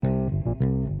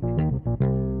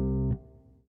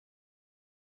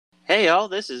Hey y'all,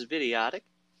 this is VIDIOTIC.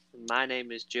 My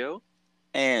name is Joe,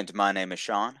 And my name is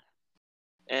Sean.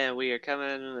 and we are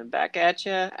coming back at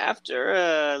you after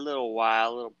a little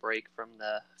while, a little break from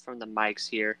the mics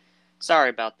here. Sorry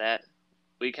about that.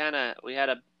 We had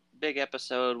a big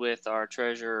episode with our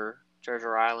Treasure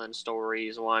Island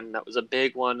stories one that was a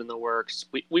big one in the works.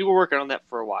 We were working on that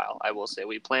for a while. I will say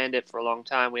we planned it for a long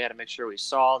time. We had to make sure we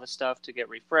saw the stuff to get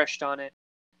refreshed on it.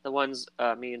 The ones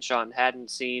me and Sean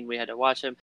hadn't seen, we had to watch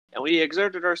them. And we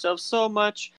exerted ourselves so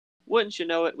much. Wouldn't you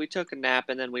know it, we took a nap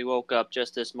and then we woke up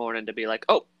just this morning to be like,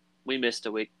 oh, we missed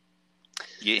a week.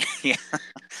 Yeah,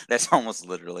 that's almost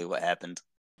literally what happened.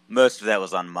 Most of that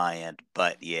was on my end,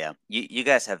 but yeah, you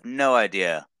guys have no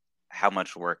idea how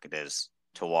much work it is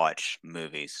to watch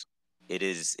movies. It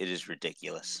is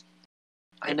ridiculous.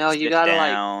 You I have know to you sit gotta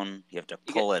like, down, you have to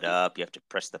you pull it get, up, you have to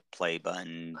press the play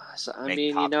button, so, I make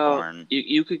mean, popcorn.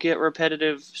 you could get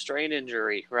repetitive strain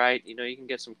injury, right? You can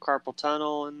get some carpal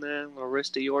tunnel in the little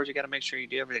wrist of yours. You got to make sure you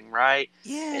do everything right.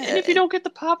 And Yeah, if you don't get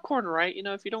the popcorn right,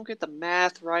 if you don't get the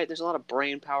math right, there's a lot of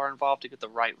brain power involved to get the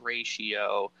right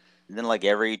ratio. and then like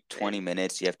every And 20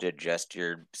 minutes you have to adjust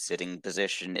your sitting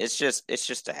position. It's just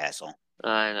a hassle.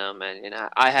 I know, man.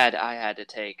 I had to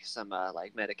take some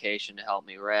like medication to help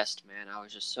me rest, man. I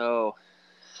was so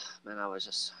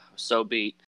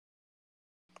beat.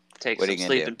 Take What are some you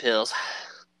gonna do? sleeping pills.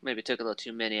 Maybe took a little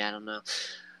too many, I don't know.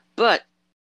 But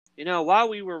while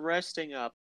we were resting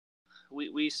up,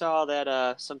 we saw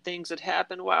that some things had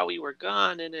happened while we were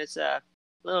gone, and it's a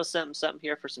little something something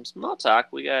here for some small talk.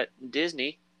 We got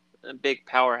Disney, a big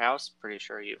powerhouse. Pretty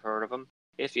sure you've heard of them.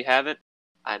 If you haven't,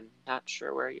 I'm not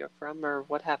sure where you're from or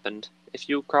what happened. If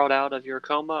you crawled out of your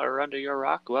coma or under your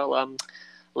rock, well,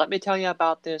 let me tell you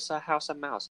about this House of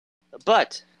Mouse.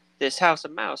 But this House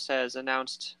of Mouse has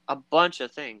announced a bunch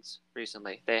of things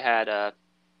recently. They had at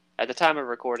the time of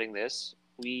recording this,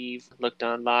 we've looked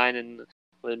online and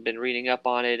we've been reading up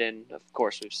on it, and of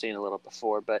course we've seen a little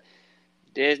before, but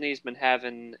Disney's been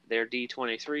having their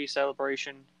D23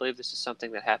 celebration. I believe this is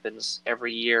something that happens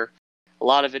every year. A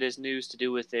lot of it is news to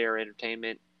do with their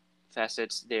entertainment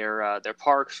facets, their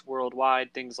parks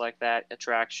worldwide, things like that,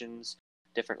 attractions,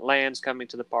 different lands coming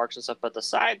to the parks and stuff. But the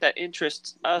side that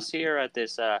interests us here at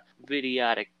this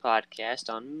Vidiotic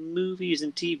podcast on movies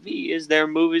and TV is their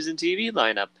movies and TV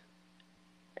lineup,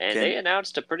 and Can they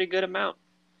announced a pretty good amount.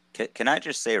 can I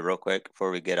just say real quick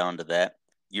before we get on to that?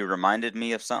 You reminded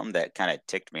me of something that kind of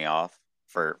ticked me off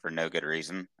for no good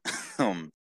reason.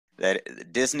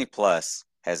 That Disney Plus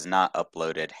has not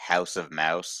uploaded House of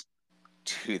Mouse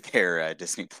to their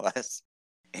Disney Plus,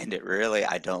 and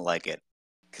I don't like it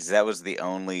because that was the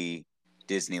only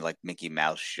Disney like Mickey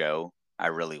Mouse show I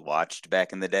really watched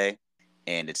back in the day,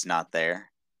 and it's not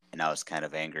there. And I was kind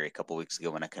of angry a couple weeks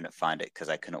ago when I couldn't find it because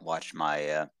I couldn't watch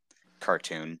my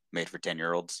cartoon made for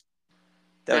 10-year-olds.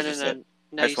 That No, was no, just it. no,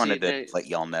 no. I You just see, wanted to no, let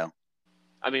y'all know.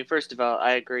 I mean, first of all,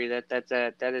 I agree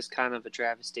that is kind of a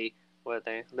travesty. What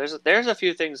they there's a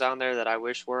few things on there that I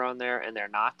wish were on there and they're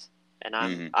not, and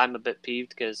Hmm. I'm a bit peeved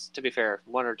because to be fair,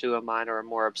 one or two of mine are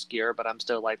more obscure, but I'm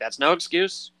still like that's no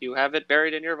excuse. You have it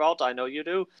buried in your vault. I know you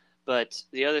do. But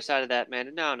the other side of that,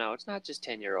 man, no, it's not just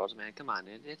 10-year-olds, man. Come on,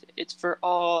 it's for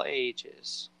all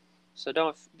ages. So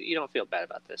you don't feel bad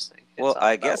about this thing. It's Well, all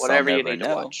I about guess I'll whatever you never need to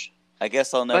know. watch. I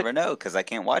guess I'll But never know because I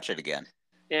can't watch it again.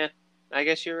 yeah, I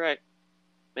guess you're right.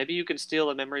 Maybe you can steal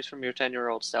the memories from your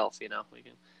 10-year-old self. We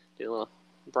can do a little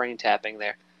brain tapping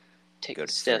there. Take Go the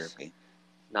to stiff therapy.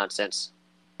 nonsense.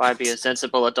 Why be a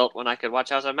sensible adult when I could watch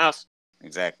House of Mouse?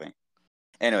 Exactly.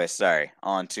 Anyway, sorry.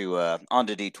 On to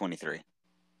D23.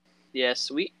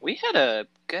 Yes, we had a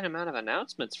good amount of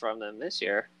announcements from them this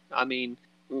year. I mean,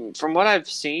 from what I've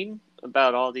seen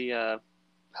about all the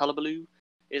hullabaloo,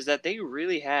 is that they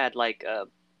really had like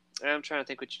I'm trying to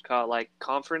think what you'd call it, like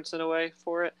conference in a way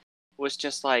for it. Was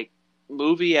just like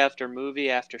movie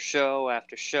after show,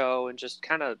 and just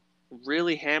kind of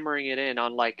really hammering it in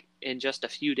on like in just a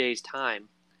few days' time.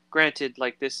 Granted,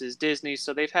 like this is Disney,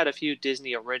 so they've had a few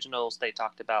Disney originals. They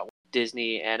talked about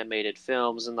Disney animated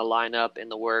films in the lineup in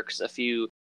the works, a few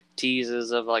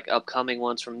teases of like upcoming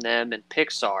ones from them and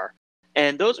Pixar,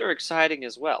 and those are exciting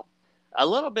as well. A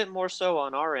little bit more so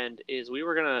on our end is we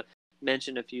were gonna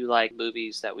mention a few like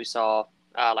movies that we saw,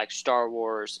 like Star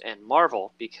Wars and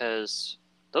Marvel, because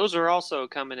those are also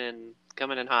coming in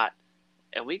hot,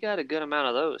 and we got a good amount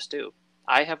of those too.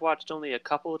 I have watched only a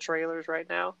couple of trailers right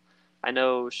now. I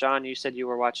know Sean, you said you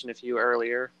were watching a few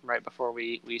earlier, right before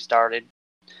we started.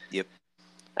 Yep.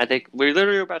 I think we're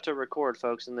literally about to record,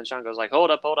 folks, and then Sean goes like,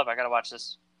 hold up, I gotta watch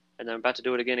this," and then I'm about to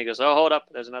do it again. He goes, "Oh, hold up,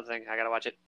 there's another thing, I gotta watch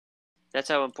it." That's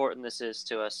how important this is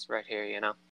to us right here.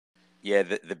 Yeah,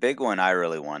 the big one I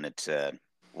really wanted to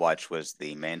watch was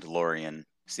the Mandalorian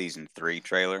season 3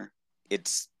 trailer.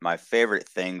 It's my favorite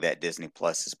thing that Disney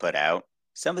Plus has put out.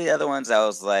 Some of the other ones I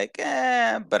was like,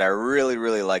 but I really,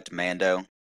 really liked Mando.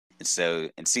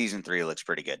 And season 3 looks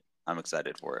pretty good. I'm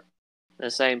excited for it.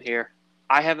 The same here.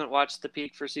 I haven't watched the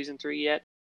peak for season 3 yet,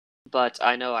 but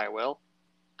I know I will.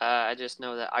 I just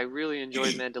know that I really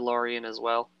enjoyed Mandalorian as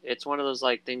well. It's one of those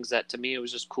like things that to me it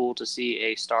was just cool to see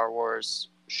a Star Wars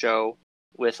show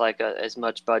with like as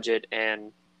much budget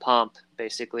and pomp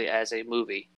basically as a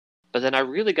movie. But then I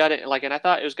really got it like, and I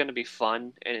thought it was going to be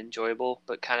fun and enjoyable,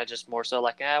 but kind of just more so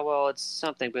like, well, it's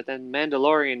something. But then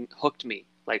Mandalorian hooked me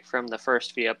like from the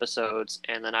first few episodes,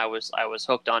 and then I was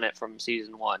hooked on it from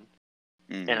season 1.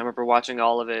 And I remember watching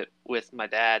all of it with my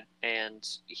dad, and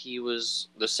he was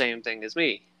the same thing as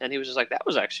me. And he was just like, that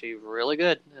was actually really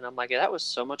good. And I'm like, yeah, that was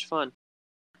so much fun.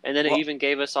 And then it Well, even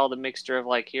gave us all the mixture of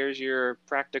like, here's your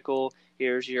practical,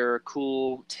 here's your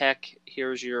cool tech,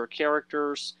 here's your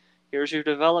characters, here's your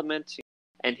development,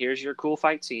 and here's your cool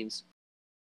fight scenes.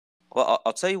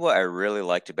 I'll tell you what I really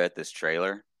liked about this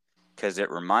trailer, because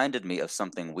it reminded me of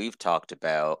something we've talked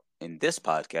about in this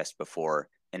podcast before.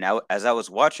 And as I was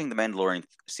watching the Mandalorian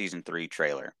season 3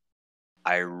 trailer,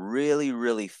 I really,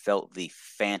 really felt the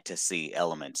fantasy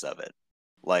elements of it.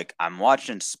 Like, I'm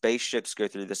watching spaceships go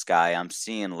through the sky, I'm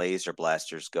seeing laser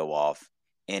blasters go off,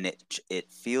 and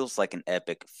it feels like an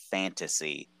epic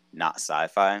fantasy, not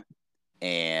sci-fi.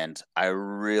 And I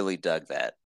really dug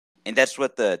that. And that's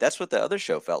what the other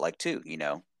show felt like too, you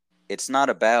know. It's not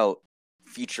about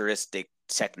futuristic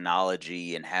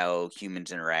technology and how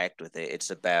humans interact with it. It's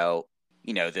about,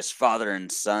 this father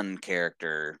and son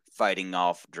character fighting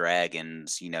off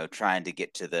dragons, trying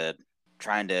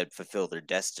to fulfill their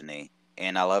destiny.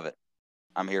 And I love it.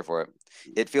 I'm here for it.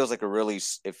 It feels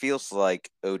like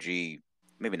OG,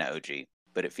 maybe not OG,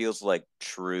 but it feels like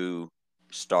true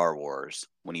Star Wars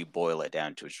when you boil it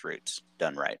down to its roots,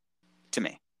 done right, to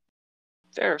me.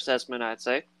 Fair assessment, I'd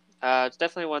say. It's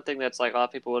definitely one thing that's like a lot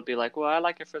of people would be like, well, I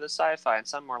like it for the sci-fi, and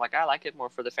some more like I like it more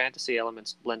for the fantasy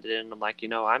elements blended in. I'm like,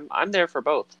 I'm there for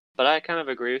both, but I kind of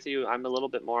agree with you. I'm a little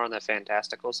bit more on the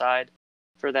fantastical side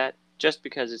for that, just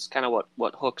because it's kind of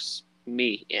what hooks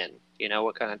me in.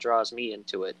 What kind of draws me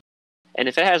into it. And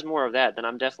if it has more of that, then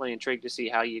I'm definitely intrigued to see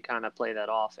how you kind of play that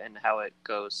off and how it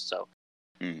goes. So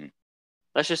Hmm.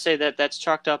 let's just say that that's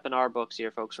chalked up in our books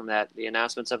here, folks. From that, the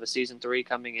announcements of a season 3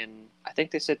 coming in, I think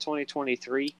they said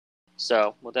 2023.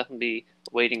 So we'll definitely be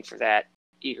waiting for that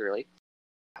eagerly.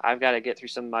 I've got to get through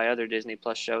some of my other Disney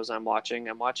Plus shows I'm watching.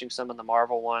 I'm watching some of the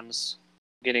Marvel ones.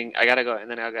 I gotta go, and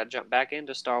then I gotta jump back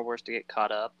into Star Wars to get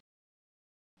caught up.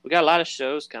 We got a lot of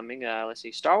shows coming. Let's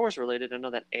see, Star Wars related. I know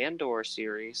that Andor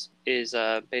series is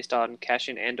based on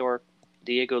Cassian Andor,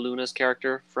 Diego Luna's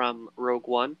character from Rogue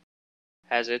One.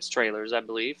 Has its trailers, I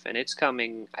believe, and it's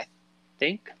coming, I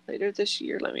think, later this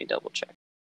year. Let me double check.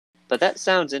 But that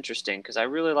sounds interesting because I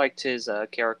really liked his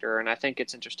character, and I think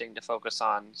it's interesting to focus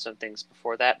on some things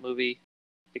before that movie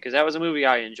because that was a movie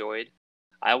I enjoyed.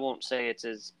 I won't say it's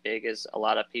as big as a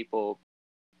lot of people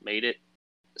made it.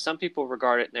 Some people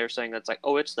regard it and they're saying that's like,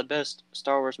 oh, it's the best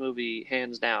Star Wars movie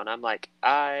hands down. I'm like,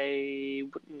 I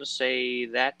wouldn't say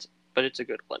that, but it's a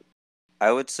good one.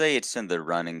 I would say it's in the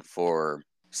running for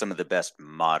some of the best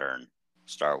modern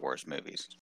Star Wars movies,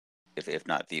 if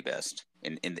not the best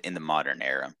in the modern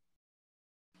era.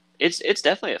 It's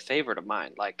definitely a favorite of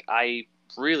mine. Like I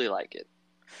really like it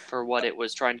for what it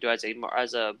was trying to do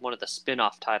as a one of the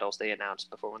spin-off titles they announced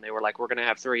before when they were like we're going to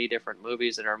have 3 different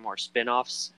movies that are more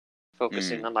spin-offs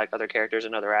focusing Mm. on like other characters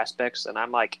and other aspects, and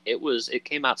I'm like it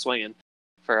came out swinging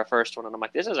for a first one, and I'm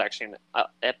like this is actually an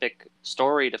epic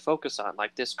story to focus on,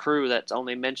 like this crew that's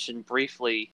only mentioned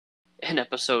briefly in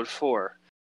episode 4,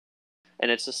 and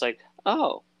it's just like,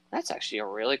 oh, that's actually a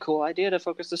really cool idea to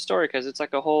focus the story because it's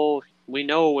like a whole. We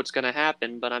know what's going to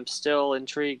happen, but I'm still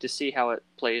intrigued to see how it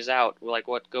plays out. Like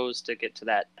what goes to get to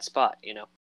that spot.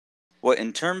 Well,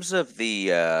 in terms of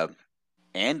the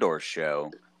Andor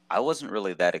show, I wasn't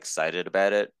really that excited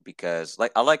about it because,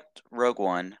 like, I liked Rogue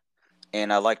One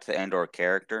and I liked the Andor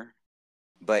character,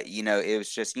 but it was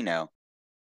just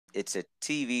it's a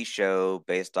TV show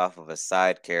based off of a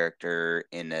side character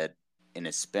in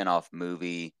a spin-off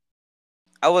movie.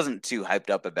 I wasn't too hyped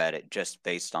up about it just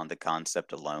based on the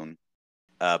concept alone.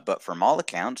 But from all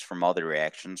accounts, from all the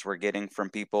reactions we're getting from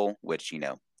people, which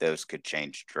those could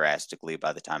change drastically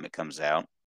by the time it comes out.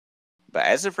 But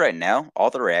as of right now, all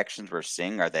the reactions we're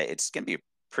seeing are that it's going to be a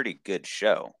pretty good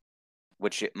show,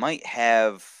 which it might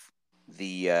have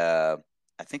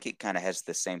I think it kind of has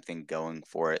the same thing going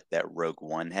for it that Rogue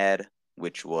One had,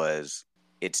 which was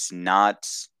it's not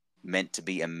meant to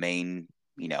be a main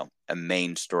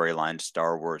storyline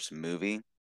Star Wars movie.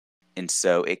 And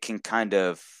so it can kind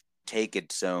of take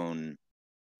its own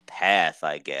path,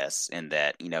 I guess, in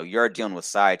that, you're dealing with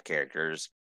side characters,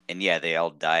 and yeah, they all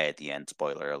die at the end,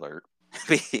 spoiler alert,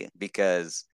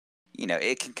 because,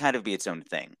 it can kind of be its own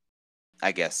thing.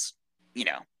 I guess,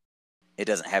 it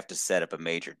doesn't have to set up a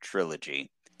major trilogy.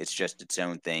 It's just its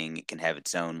own thing. It can have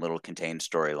its own little contained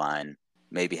storyline,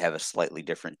 maybe have a slightly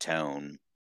different tone.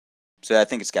 So I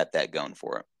think it's got that going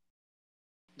for it.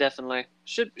 Definitely.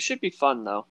 Should be fun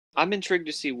though. I'm intrigued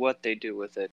to see what they do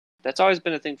with it. That's always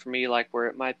been a thing for me, like where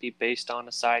it might be based on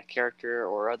a side character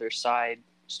or other side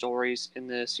stories in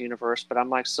this universe. But I'm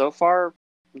like, so far,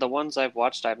 the ones I've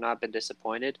watched, I've not been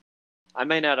disappointed. I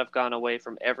may not have gone away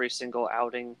from every single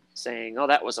outing saying, "Oh,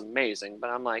 that was amazing," but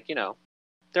I'm like,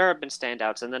 there have been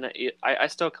standouts, and then I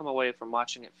still come away from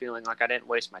watching it feeling like I didn't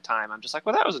waste my time. I'm just like,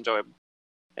 well, that was enjoyable.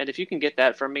 And if you can get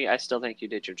that from me, I still think you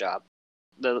did your job.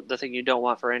 The thing you don't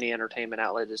want for any entertainment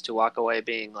outlet is to walk away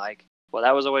being like, well,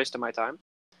 that was a waste of my time.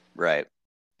 Right.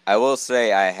 I will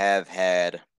say I have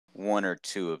had one or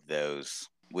two of those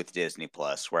with Disney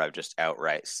Plus where I've just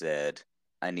outright said,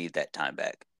 I need that time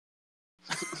back.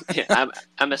 Yeah, I'm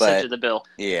gonna send you But the bill.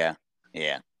 yeah,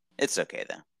 it's okay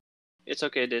though. It's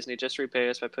okay, Disney. Just repay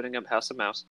us by putting up House of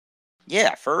Mouse.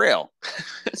 Yeah, for real.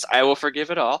 I will forgive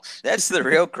it all. That's the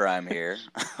real crime here.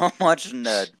 I'm watching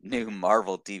a new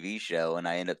Marvel TV show and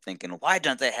I end up thinking, why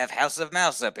don't they have House of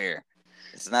Mouse up here?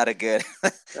 It's not a good.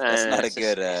 That's not a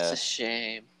good. It's a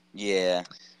shame. Yeah.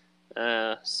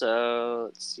 So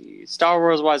let's see. Star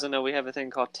Wars wise, I know we have a thing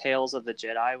called Tales of the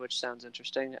Jedi, which sounds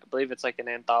interesting. I believe it's like an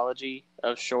anthology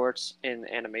of shorts in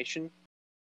animation.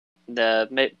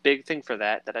 The big thing for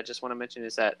that I just want to mention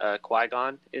is that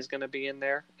Qui-Gon is going to be in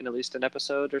there in at least an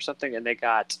episode or something, and they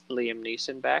got Liam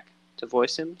Neeson back to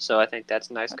voice him, so I think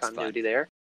that's nice continuity there.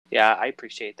 Yeah, I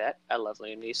appreciate that. I love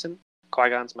Liam Neeson.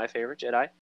 Qui-Gon's my favorite Jedi.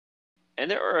 And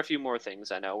there are a few more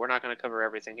things I know. We're not going to cover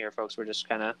everything here, folks. We're just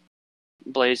kind of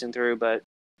blazing through, but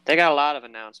they got a lot of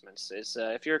announcements.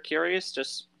 If you're curious,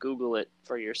 just Google it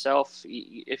for yourself.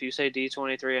 If you say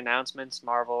D23 announcements,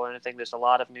 Marvel, anything, there's a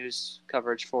lot of news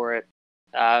coverage for it.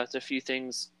 There's a few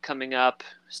things coming up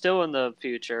still in the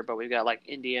future, but we've got like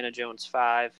Indiana Jones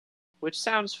 5, which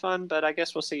sounds fun, but I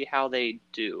guess we'll see how they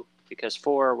do, because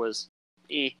 4 was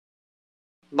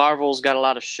Marvel's got a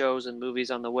lot of shows and movies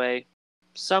on the way.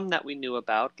 Some that we knew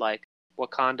about, like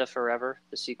Wakanda Forever,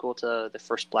 the sequel to the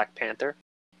first Black Panther.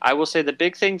 I will say the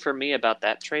big thing for me about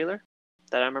that trailer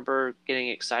that I remember getting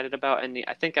excited about, and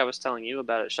I think I was telling you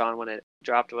about it, Sean, when it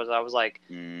dropped, was I was like,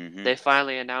 they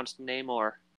finally announced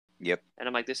Namor. Yep. And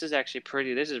I'm like, this is actually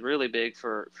pretty. This is really big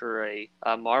for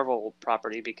a Marvel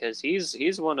property, because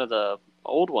he's one of the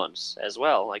old ones as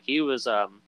well. Like he was. I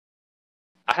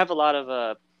have a lot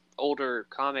of older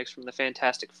comics from the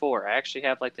Fantastic Four. I actually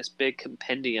have like this big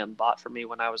compendium bought for me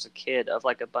when I was a kid of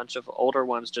like a bunch of older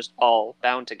ones just all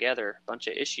bound together, a bunch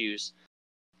of issues.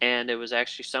 And it was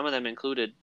actually, some of them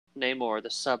included Namor the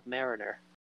Submariner.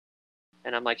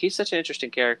 And I'm like, he's such an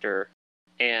interesting character.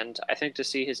 And I think to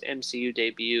see his MCU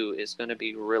debut is going to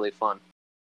be really fun.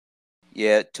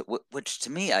 Yeah, which to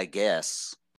me, I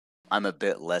guess, I'm a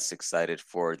bit less excited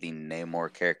for the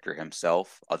Namor character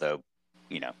himself, although,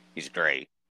 he's great.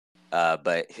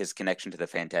 But his connection to the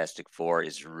Fantastic Four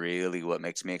is really what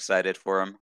makes me excited for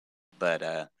him.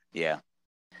 But, yeah.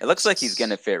 It looks like he's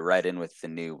going to fit right in with the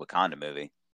new Wakanda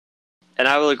movie. And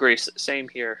I will agree. Same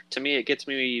here. To me, it gets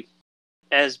me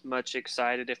as much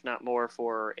excited, if not more,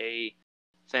 for a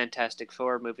Fantastic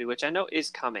Four movie, which I know is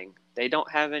coming. They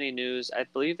don't have any news. I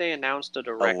believe they announced a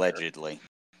director. Allegedly.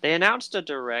 They announced a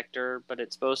director, but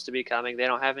it's supposed to be coming. They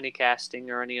don't have any casting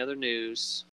or any other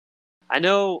news. I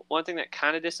know one thing that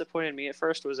kind of disappointed me at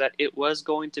first was that it was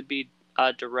going to be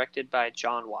directed by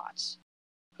John Watts,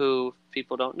 who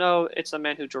people don't know. It's the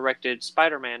man who directed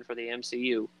Spider-Man for the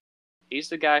MCU. He's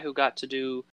the guy who got to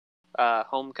do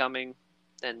Homecoming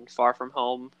and Far From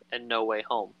Home and No Way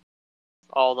Home.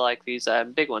 All like these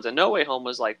big ones. And No Way Home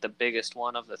was like the biggest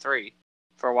one of the three.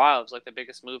 For a while, it was like the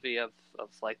biggest movie of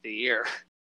like the year.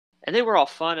 And they were all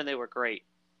fun and they were great.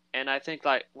 And I think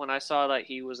like when I saw that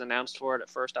he was announced for it at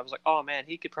first, I was like, oh man,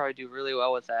 he could probably do really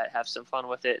well with that, have some fun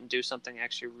with it, and do something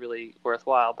actually really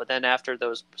worthwhile. But then after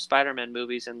those Spider-Man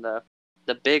movies and the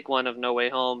big one of No Way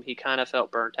Home, he kind of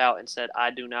felt burnt out and said,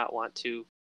 I do not want to,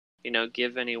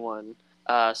 give anyone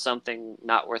something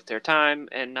not worth their time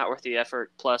and not worth the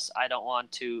effort. Plus, I don't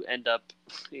want to end up,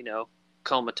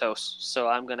 comatose. So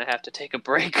I'm going to have to take a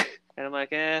break. And I'm like,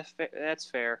 that's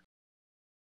fair.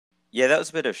 Yeah, that was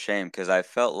a bit of shame because I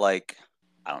felt like,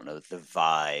 I don't know, the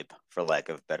vibe, for lack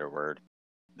of a better word,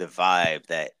 the vibe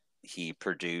that he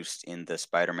produced in the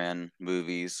Spider-Man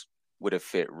movies would have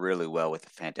fit really well with the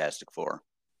Fantastic Four.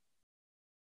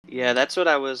 Yeah, that's what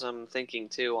I was thinking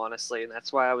too, honestly, and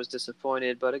that's why I was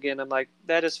disappointed. But again, I'm like,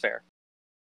 that is fair.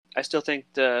 I still think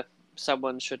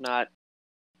someone should not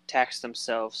tax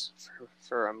themselves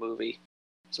for a movie.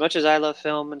 As much as I love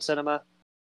film and cinema,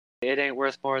 it ain't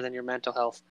worth more than your mental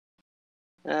health.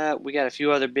 We got a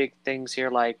few other big things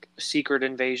here, like Secret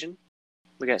Invasion.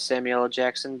 We got Samuel L.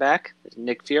 Jackson back as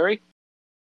Nick Fury.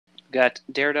 Got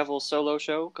Daredevil solo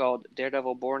show called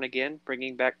Daredevil Born Again,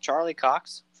 bringing back Charlie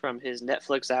Cox from his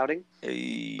Netflix outing,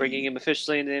 bringing him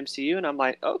officially into the MCU, and I'm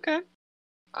like, okay,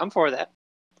 I'm for that.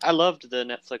 I loved the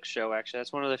Netflix show, actually.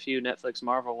 That's one of the few Netflix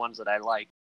Marvel ones that I like,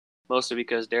 mostly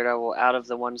because Daredevil, out of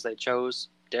the ones they chose,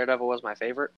 Daredevil was my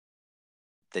favorite.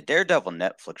 The Daredevil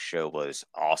Netflix show was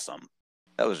awesome.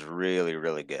 That was really,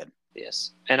 really good.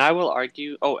 Yes. And I will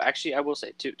argue, oh, actually, I will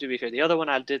say, to be fair, the other one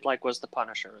I did like was the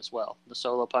Punisher as well, the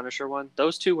solo Punisher one.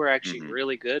 Those two were actually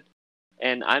really good.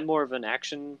 And I'm more of an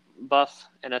action buff,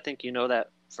 and I think you know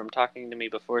that from talking to me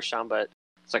before, Sean, but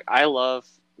it's like I love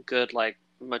good, like,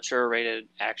 mature rated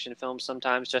action films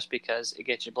sometimes just because it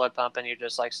gets your blood pumping. You're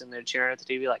just like sitting there cheering at the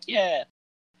TV, like, yeah.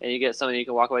 And you get something you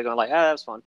can walk away going, like, ah, that was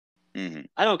fun.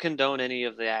 I don't condone any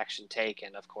of the action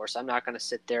taken, of course. I'm not going to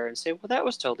sit there and say, well, that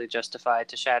was totally justified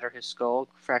to shatter his skull,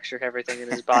 fracture everything in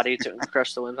his body, to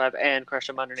crush the windpipe, and crush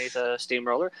him underneath a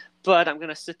steamroller. But I'm going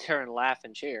to sit there and laugh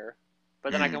and cheer.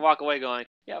 But then I can walk away going,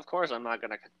 yeah, of course I'm not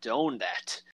going to condone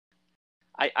that.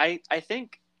 I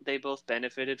think they both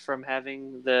benefited from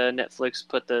having the Netflix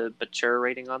put the mature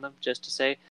rating on them, just to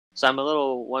say. So I'm a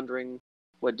little wondering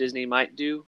what Disney might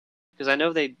do, because I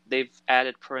know they've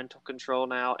added parental control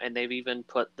now, and they've even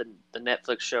put the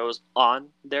Netflix shows on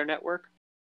their network.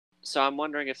 So I'm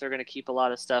wondering if they're going to keep a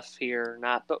lot of stuff here or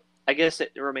not. But I guess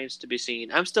it remains to be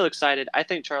seen. I'm still excited. I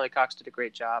think Charlie Cox did a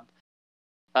great job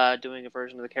doing a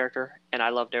version of the character, and I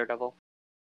love Daredevil.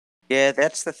 Yeah,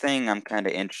 that's the thing I'm kind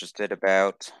of interested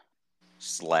about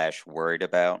 / worried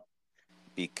about,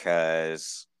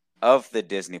 because of the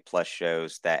Disney Plus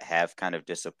shows that have kind of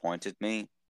disappointed me,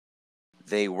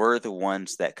 they were the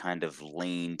ones that kind of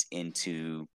leaned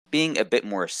into being a bit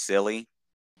more silly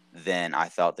than I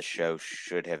thought the show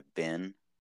should have been.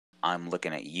 I'm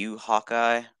looking at you,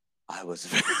 Hawkeye. I was,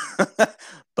 but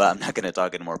I'm not going to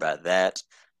talk anymore about that.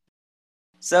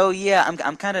 So yeah,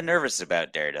 I'm kind of nervous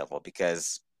about Daredevil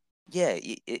because, yeah,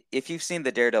 if you've seen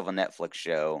the Daredevil Netflix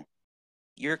show,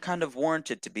 you're kind of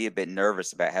warranted to be a bit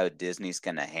nervous about how Disney's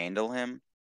going to handle him,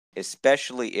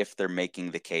 especially if they're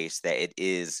making the case that it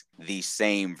is the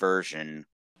same version,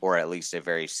 or at least a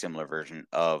very similar version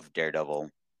of Daredevil,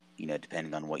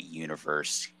 depending on what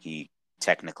universe he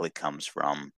technically comes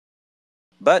from.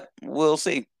 But we'll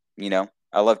see.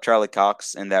 I love Charlie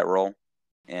Cox in that role,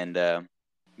 and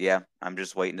yeah, I'm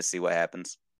just waiting to see what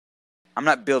happens. I'm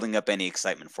not building up any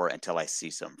excitement for it until I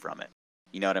see some from it.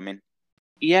 You know what I mean?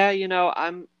 Yeah,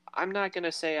 I'm not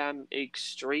gonna say I'm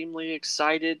extremely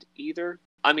excited either.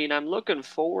 I mean, I'm looking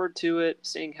forward to it,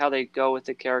 seeing how they go with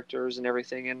the characters and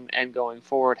everything, and going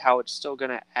forward, how it's still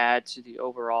gonna add to the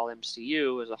overall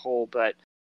MCU as a whole. But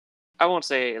I won't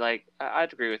say, like,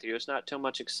 I'd agree with you. It's not too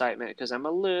much excitement because I'm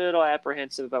a little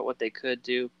apprehensive about what they could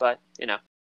do. But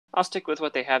I'll stick with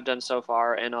what they have done so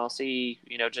far, and I'll see.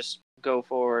 Just go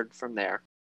forward from there.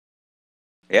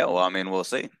 Yeah, well, I mean, we'll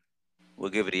see. We'll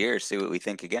give it a year, see what we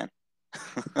think again.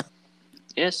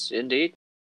 Yes, indeed.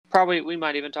 Probably we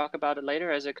might even talk about it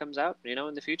later as it comes out,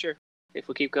 in the future, if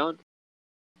we keep going.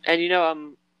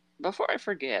 And before I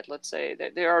forget, let's say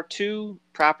that there are two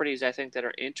properties I think that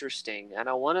are interesting. I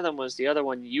know one of them was the other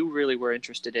one you really were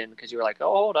interested in because you were like,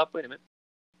 oh, hold up, wait a minute.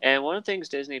 And one of the things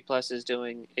Disney Plus is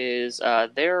doing is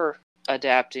they're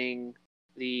adapting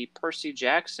the Percy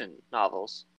Jackson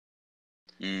novels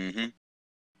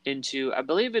into, I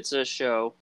believe it's a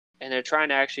show, and they're trying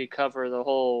to actually cover the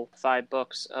whole 5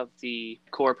 books of the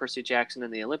core Percy Jackson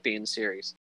and the Olympian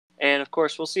series. And of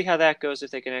course, we'll see how that goes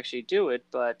if they can actually do it.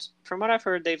 But from what I've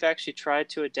heard, they've actually tried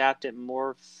to adapt it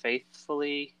more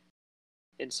faithfully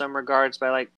in some regards by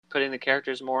like putting the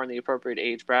characters more in the appropriate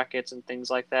age brackets and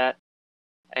things like that,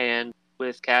 and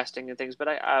with casting and things.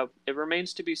 But it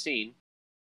remains to be seen.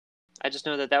 I just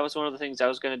know that that was one of the things I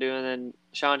was going to do, and then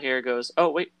Sean here goes, "Oh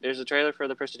wait, there's a trailer for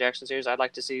the Percy Jackson series. I'd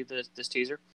like to see this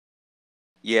teaser."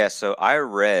 Yeah, so I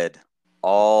read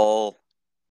all,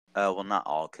 well, not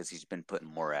all, because he's been putting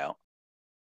more out.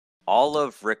 All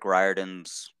of Rick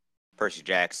Riordan's Percy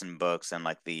Jackson books and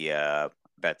like the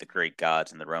about the Greek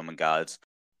gods and the Roman gods,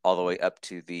 all the way up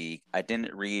to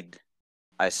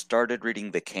I started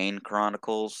reading the Kane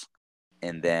Chronicles,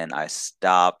 and then I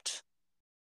stopped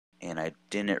and I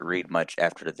didn't read much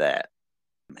after that.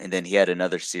 And then he had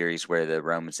another series where the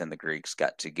Romans and the Greeks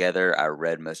got together. I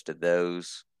read most of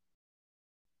those.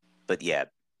 But yeah,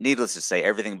 needless to say,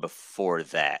 everything before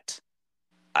that,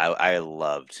 I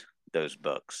loved those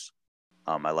books.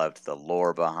 I loved the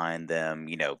lore behind them,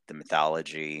 the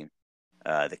mythology.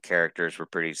 The characters were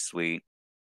pretty sweet.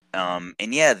 And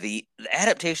yeah, the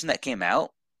adaptation that came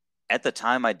out at the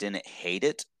time, I didn't hate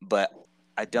it, but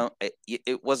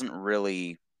it wasn't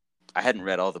really. I hadn't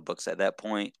read all the books at that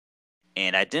point,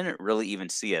 and I didn't really even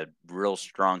see a real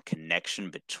strong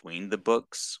connection between the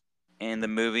books and the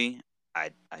movie.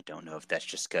 I don't know if that's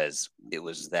just because it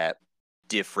was that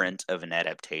different of an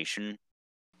adaptation.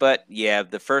 But yeah,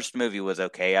 the first movie was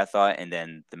okay, I thought, and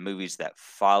then the movies that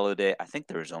followed it, I think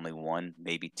there was only one,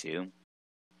 maybe two,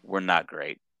 were not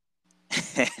great.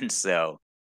 And so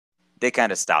they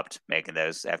kind of stopped making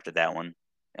those after that one.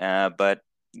 But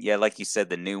yeah, like you said,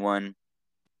 the new one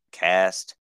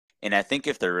cast, and I think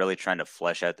if they're really trying to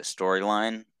flesh out the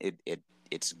storyline,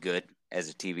 it's good as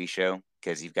a TV show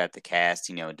because you've got the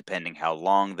cast. Depending how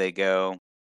long they go,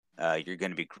 you're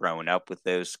going to be growing up with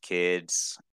those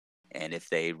kids. And if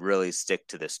they really stick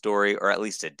to the story, or at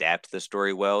least adapt the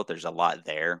story well, there's a lot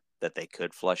there that they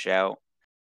could flush out.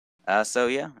 So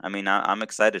yeah, I mean, I'm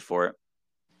excited for it.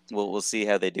 We'll see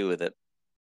how they do with it.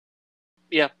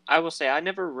 Yeah, I will say I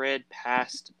never read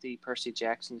past the Percy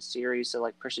Jackson series, so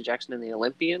like Percy Jackson and the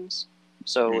Olympians.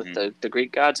 So with Hmm. the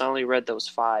Greek gods, I only read those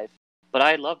 5, but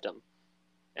I loved them.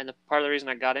 And part of the reason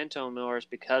I got into them more is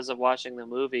because of watching the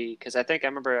movie. Because I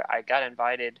remember I got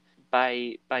invited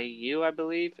by you, I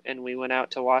believe, and we went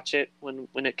out to watch it when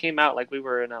it came out. Like we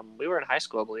were in high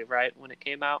school, I believe, right, when it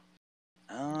came out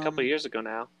a couple of Um, years ago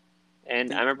now. I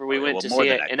And I think remember we went well to more see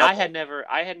than it, a and couple. I had never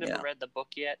Yeah. read the book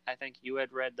yet. I think you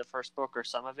had read the first book or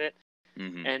some of it.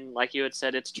 Hmm. And like you had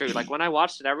said, it's true. Like when I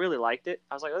watched it, I really liked it.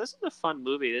 I was like, "Oh, this is a fun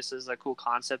movie. This is a cool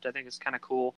concept. I think it's kind of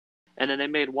cool." And then they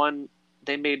made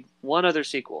one other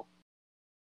sequel,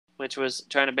 which was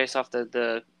trying to base off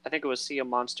the I think it was Sea of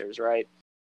Monsters, right?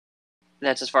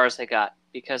 That's as far as they got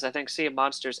because I think Sea of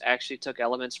Monsters actually took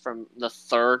elements from the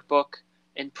third book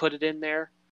and put it in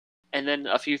there, and then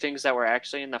a few things that were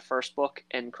actually in the first book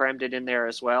and crammed it in there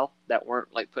as well that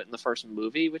weren't like put in the first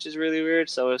movie, which is really weird.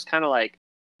 So it was kind of like,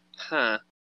 huh.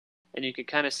 And you could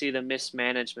kind of see the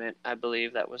mismanagement, I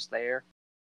believe, that was there.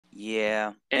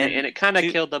 Yeah, And and it kind of to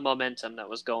killed the momentum that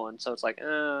was going. So it's like,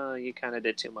 oh, you kind of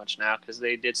did too much now because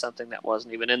they did something that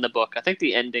wasn't even in the book. I think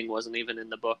the ending wasn't even in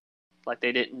the book. Like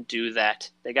they didn't do that.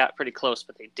 They got pretty close,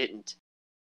 but they didn't.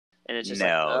 And it's just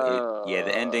like, no, yeah,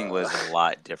 the ending was a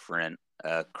lot different.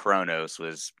 Kronos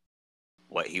was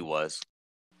what he was,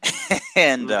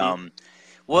 and hmm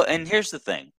well, and here's the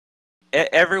thing: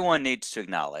 everyone needs to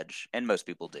acknowledge, and most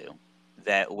people do,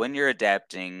 that when you're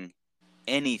adapting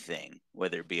anything,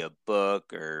 whether it be a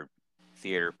book or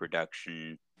theater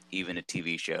production, even a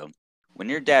TV show, when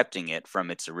you're adapting it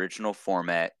from its original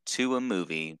format to a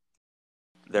movie,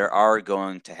 there are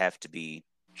going to have to be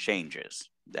changes.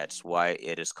 That's why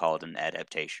it is called an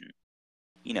adaptation.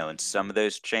 And some of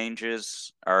those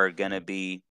changes are going to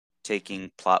be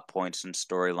taking plot points and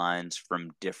storylines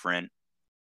from different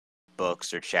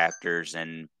books or chapters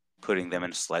and putting them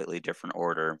in a slightly different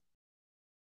order.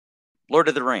 Lord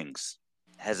of the Rings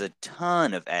has a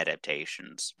ton of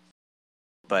adaptations,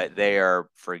 but they are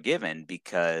forgiven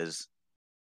because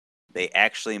they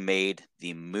actually made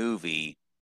the movie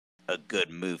a good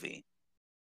movie.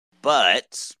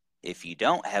 But if you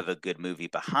don't have a good movie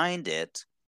behind it,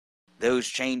 those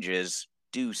changes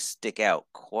do stick out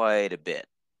quite a bit.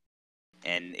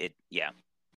 And yeah,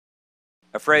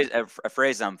 a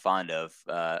phrase I'm fond of.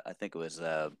 I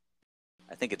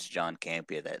think it's John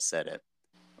Campea that said it,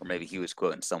 or maybe he was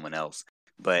quoting someone else.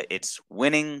 But it's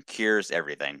winning cures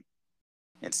everything.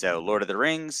 And so, Lord of the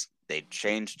Rings, they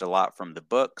changed a lot from the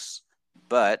books,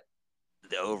 but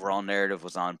the overall narrative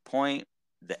was on point.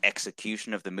 The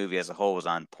execution of the movie as a whole was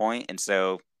on point, and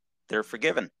so they're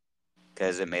forgiven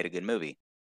because it made a good movie.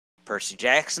 Percy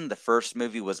Jackson, the first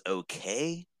movie was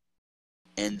okay,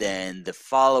 and then the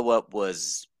follow up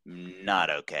was not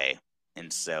okay,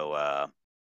 and so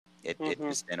it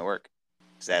hmm just didn't work,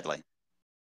 sadly.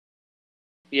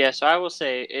 Yeah, so I will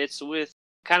say it's with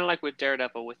kind of like with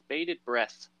Daredevil, with bated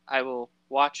breath. I will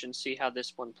watch and see how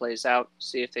this one plays out,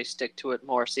 see if they stick to it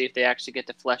more, see if they actually get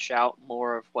to flesh out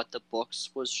more of what the books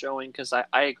was showing. Because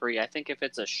I agree. I think if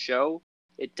it's a show,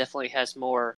 it definitely has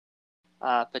more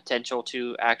potential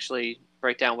to actually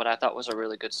break down what I thought was a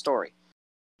really good story.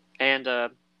 And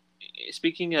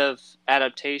speaking of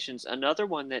adaptations, another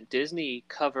one that Disney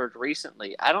covered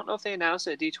recently, I don't know if they announced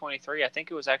it at D23. I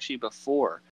think it was actually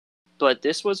before, but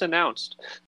this was announced.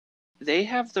 they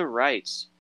have the rights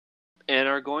and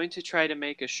are going to try to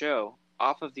make a show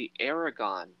off of the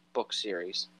Aragon book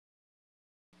series.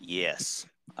 Yes,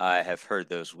 I have heard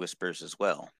those whispers as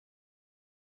well.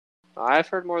 I've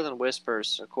heard more than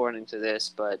whispers, according to this,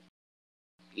 but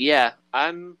yeah,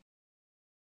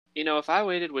 if I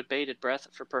waited with bated breath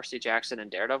for Percy Jackson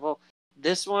and Daredevil,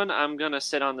 this one I'm going to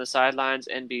sit on the sidelines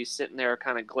and be sitting there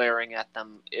kind of glaring at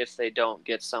them if they don't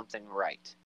get something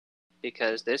right.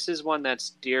 Because this is one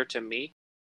that's dear to me.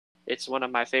 It's one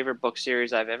of my favorite book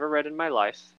series I've ever read in my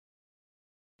life.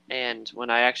 And when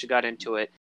I actually got into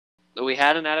it, we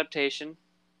had an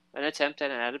attempt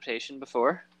at an adaptation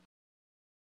before.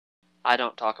 I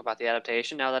don't talk about the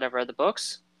adaptation now that I've read the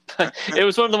books. But it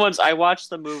was one of the ones I watched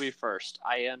the movie first.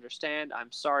 I understand.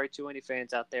 I'm sorry to any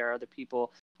fans out there, other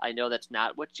people. I know that's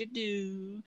not what you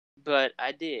do, but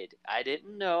I did. I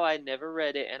didn't know. I never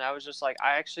read it, and I was just like,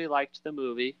 I actually liked the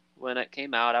movie when it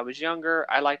came out. I was younger.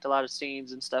 I liked a lot of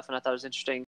scenes and stuff, and I thought it was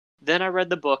interesting. Then I read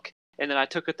the book, and then I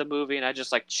took it the movie, and I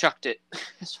just like chucked it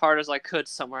as hard as I could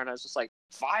somewhere, and I was just like,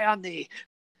 "Fie on thee!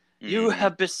 You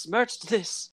have besmirched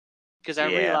this." Because I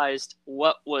realized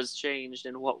what was changed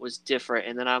and what was different,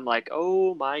 and then I'm like,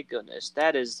 oh my goodness,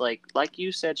 that is like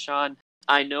you said, Sean,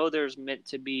 I know there's meant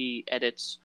to be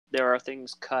edits, there are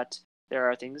things cut, there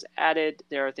are things added,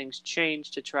 there are things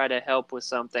changed to try to help with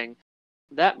something.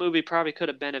 That movie probably could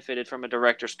have benefited from a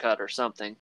director's cut or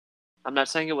something. I'm not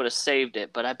saying it would have saved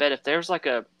it, but I bet if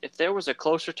there was a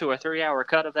closer to a 3-hour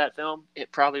cut of that film,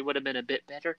 it probably would have been a bit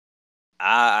better.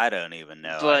 I don't even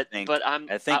know. But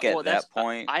I think at that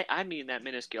point, I mean that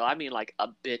minuscule. I mean like a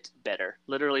bit better,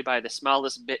 literally by the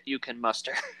smallest bit you can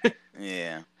muster.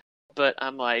 yeah. But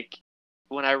I'm like,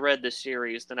 when I read the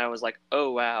series, then I was like,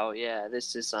 oh wow, yeah,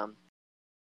 this is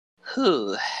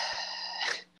whew.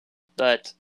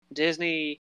 But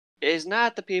Disney is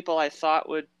not the people I thought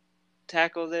would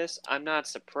tackle this. I'm not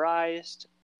surprised,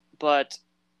 but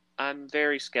I'm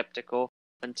very skeptical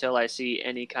until I see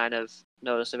any kind of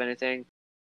notice of anything.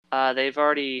 They've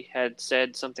already had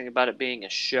said something about it being a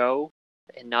show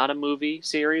and not a movie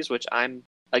series, which I'm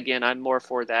more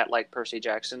for that, like Percy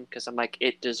Jackson, because I'm like,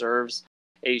 it deserves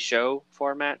a show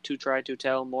format to try to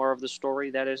tell more of the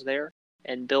story that is there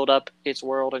and build up its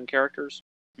world and characters.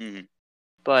 Mm-hmm.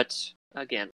 But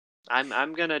again,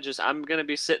 I'm gonna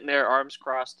be sitting there, arms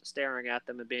crossed, staring at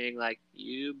them and being like,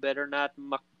 you better not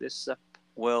muck this up.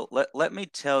 Well, let me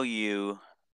tell you,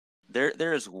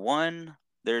 there's one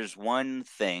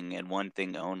thing and one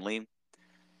thing only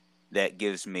that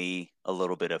gives me a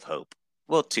little bit of hope.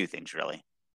 Well, two things really.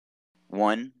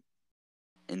 One,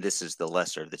 and this is the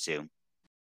lesser of the two,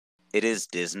 it is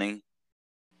Disney,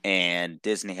 and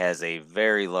Disney has a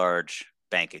very large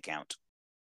bank account.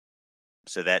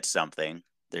 So that's something.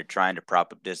 They're trying to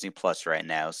prop up Disney Plus right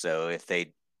now, so if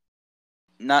they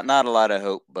not a lot of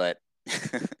hope, but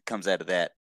comes out of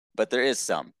that. But there is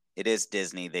some. It is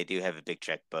Disney. They do have a big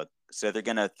checkbook. So they're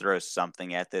going to throw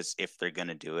something at this if they're going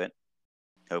to do it,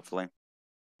 hopefully.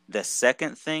 The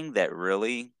second thing that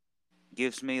really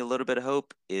gives me a little bit of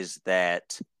hope is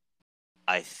that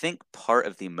I think part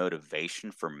of the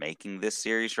motivation for making this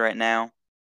series right now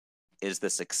is the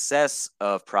success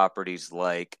of properties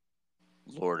like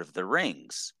Lord of the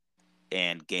Rings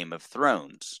and Game of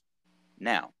Thrones.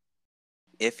 Now,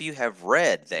 if you have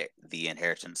read the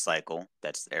Inheritance Cycle,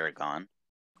 that's Aragon,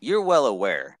 you're well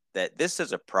aware that this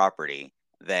is a property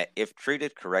that, if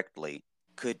treated correctly,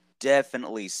 could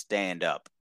definitely stand up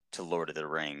to Lord of the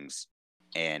Rings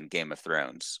and Game of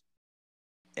Thrones.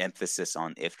 Emphasis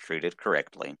on if treated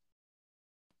correctly.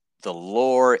 The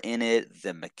lore in it,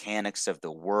 the mechanics of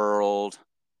the world,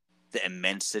 the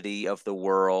immensity of the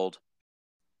world,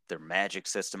 their magic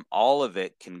system, all of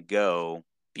it can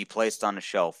be placed on a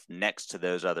shelf next to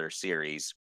those other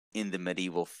series in the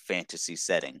medieval fantasy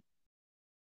setting.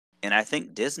 And I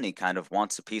think Disney kind of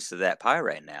wants a piece of that pie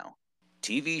right now.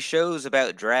 TV shows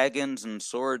about dragons and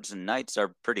swords and knights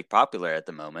are pretty popular at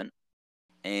the moment.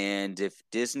 And if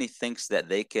Disney thinks that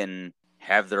they can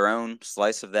have their own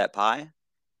slice of that pie,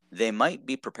 they might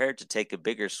be prepared to take a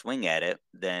bigger swing at it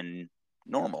than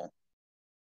normal.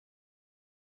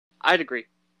 I'd agree.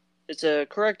 It's a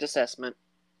correct assessment,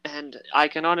 and I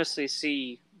can honestly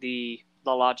see the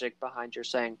logic behind your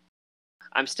saying.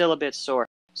 I'm still a bit sore,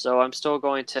 so I'm still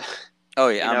going to. Oh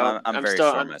yeah, I'm very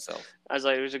sore myself. I was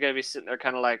like, we're gonna be sitting there,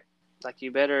 kind of like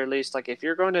you better at least, like, if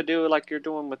you're going to do like you're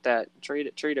doing with that, treat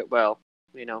it well,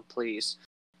 please.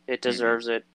 It deserves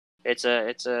it. It's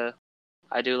a.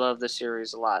 I do love this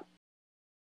series a lot,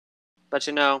 but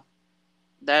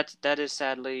that is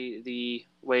sadly the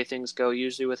way things go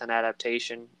usually with an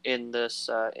adaptation in this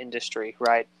industry,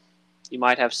 right? You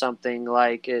might have something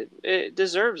like it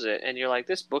deserves it, and you're like,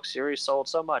 this book series sold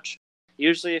so much.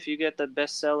 Usually, if you get the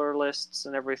bestseller lists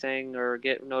and everything, or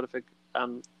get I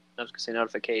was gonna say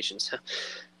notifications,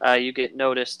 you get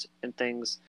noticed and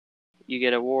things. You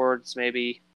get awards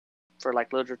maybe for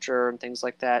like literature and things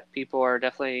like that. People are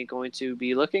definitely going to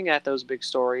be looking at those big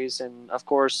stories, and of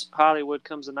course, Hollywood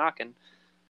comes a knocking.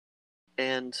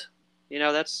 And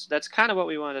that's kind of what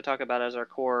we wanted to talk about as our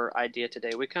core idea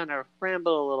today. We kind of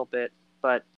rambled a little bit,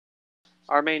 but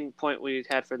our main point we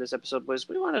had for this episode was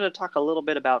we wanted to talk a little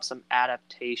bit about some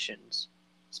adaptations,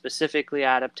 specifically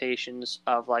adaptations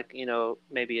of like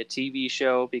maybe a TV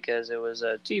show because it was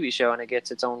a TV show and it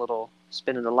gets its own little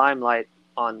spin in the limelight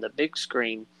on the big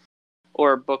screen,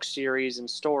 or book series and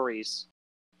stories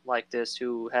like this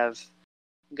who have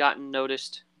gotten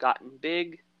noticed, gotten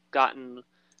big, gotten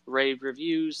rave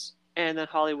reviews, and then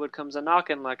Hollywood comes a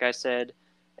knocking, like I said,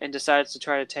 and decides to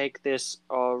try to take this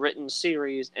written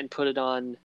series and put it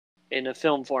on in a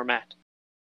film format.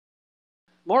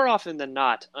 More often than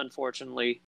not,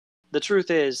 unfortunately, the truth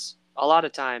is, a lot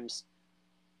of times,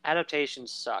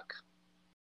 adaptations suck.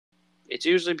 It's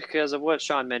usually because of what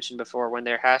Sean mentioned before, when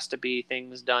there has to be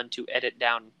things done to edit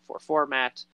down for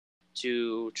format,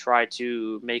 to try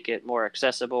to make it more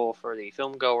accessible for the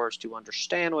film goers to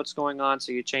understand what's going on.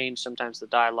 So you change sometimes the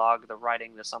dialogue, the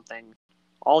writing, the something.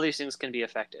 All these things can be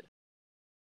affected.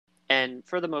 And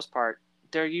for the most part,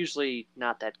 they're usually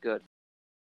not that good.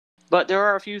 But there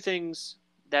are a few things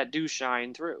that do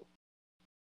shine through.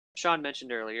 Sean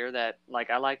mentioned earlier that, like,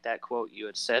 I like that quote you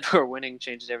had said where winning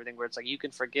changes everything, where it's like you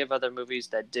can forgive other movies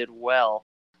that did well,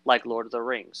 like Lord of the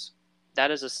Rings.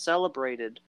 That is a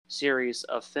celebrated series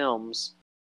of films,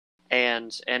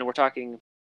 and we're talking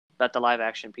about the live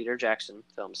action Peter Jackson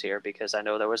films here because I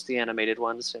know there was the animated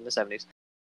ones in the 70s.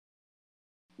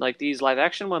 Like, these live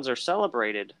action ones are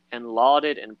celebrated and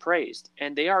lauded and praised,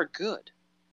 and they are good,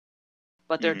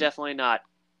 but they're definitely not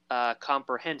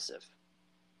comprehensive.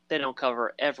 They don't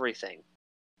cover everything.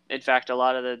 In fact, a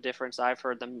lot of the difference I've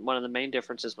heard, one of the main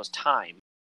differences was time.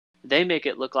 They make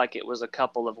it look like it was a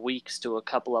couple of weeks to a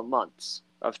couple of months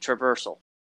of traversal,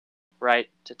 right?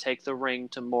 To take the ring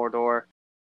to Mordor,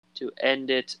 to end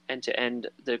it, and to end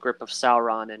the grip of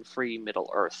Sauron and free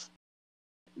Middle-earth.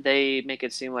 They make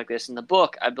it seem like this. In the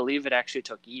book, I believe it actually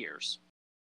took years.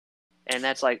 And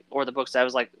that's like, or the books, that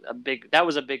was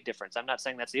a big difference. I'm not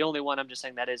saying that's the only one, I'm just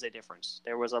saying that is a difference.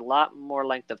 There was a lot more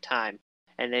length of time,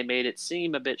 and they made it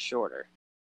seem a bit shorter.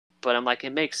 But I'm like,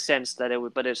 it makes sense that it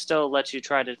would, but it still lets you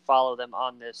try to follow them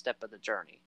on this step of the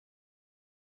journey.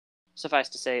 Suffice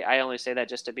to say, I only say that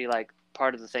just to be like,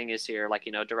 part of the thing is here, like,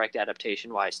 direct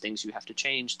adaptation wise, things you have to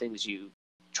change, things you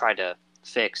try to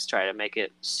fix, try to make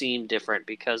it seem different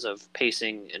because of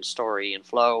pacing and story and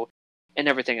flow and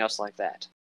everything else like that.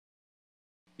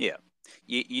 Yeah.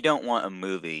 You don't want a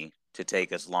movie to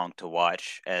take as long to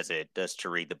watch as it does to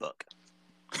read the book.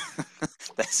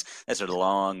 That's a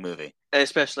long movie.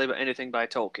 Especially anything by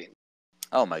Tolkien.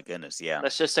 Oh my goodness, yeah.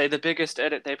 Let's just say the biggest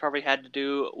edit they probably had to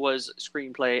do was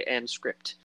screenplay and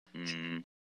script.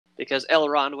 Because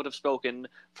Elrond would have spoken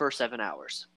for 7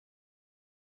 hours.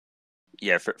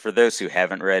 Yeah, for those who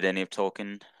haven't read any of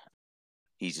Tolkien,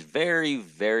 he's very,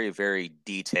 very, very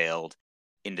detailed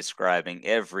in describing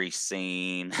every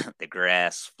scene, the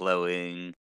grass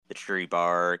flowing, the tree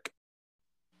bark.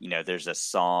 There's a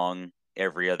song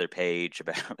every other page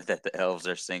about that the elves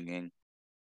are singing.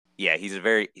 Yeah, he's a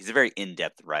very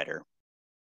in-depth writer.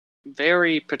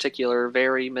 Very particular,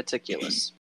 very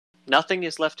meticulous. Nothing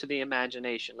is left to the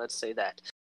imagination, let's say that.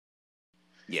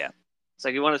 Yeah. It's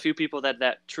like one of the few people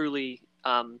that truly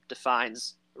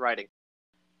defines writing.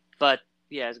 But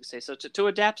yeah, as I say, so to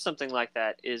adapt something like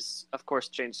that is, of course,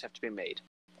 changes have to be made.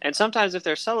 And sometimes if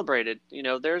they're celebrated,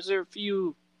 there's a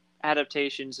few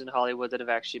adaptations in Hollywood that have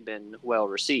actually been well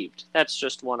received. That's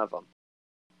just one of them.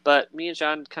 But me and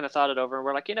John kind of thought it over, and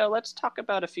we're like, let's talk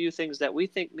about a few things that we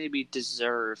think maybe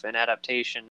deserve an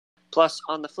adaptation. Plus,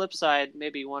 on the flip side,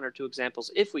 maybe one or two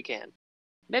examples, if we can.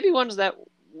 Maybe ones that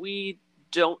we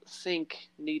don't think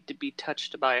need to be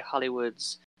touched by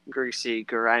Hollywood's greasy,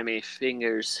 grimy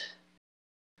fingers.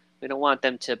 We don't want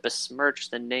them to besmirch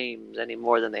the names any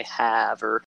more than they have,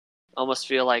 or almost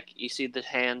feel like you see the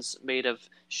hands made of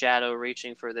shadow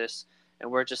reaching for this,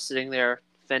 and we're just sitting there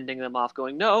fending them off,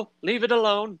 going, no, leave it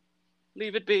alone.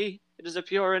 Leave it be. It is a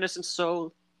pure, innocent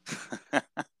soul.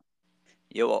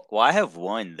 Yeah, well, I have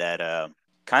one that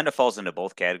kind of falls into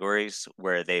both categories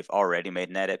where they've already made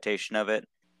an adaptation of it.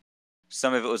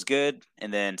 Some of it was good,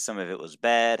 and then some of it was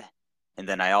bad, and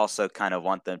then I also kind of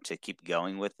want them to keep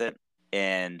going with it,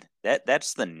 and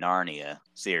that's the Narnia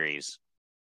series.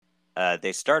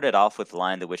 They started off with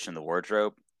Lion, the Witch, and the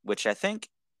Wardrobe, which I think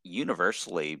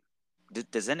universally.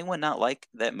 Does anyone not like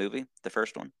that movie, the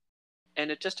first one?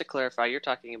 And just to clarify, you're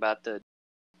talking about the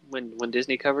when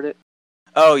Disney covered it.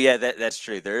 Oh yeah, that's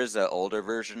true. There is an older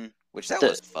version, which that The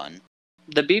was fun.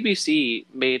 the BBC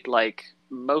made like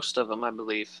most of them, I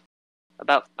believe.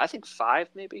 About I think 5,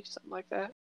 maybe something like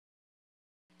that.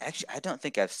 Actually, I don't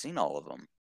think I've seen all of them.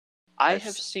 I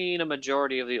have seen a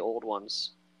majority of the old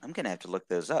ones. I'm gonna have to look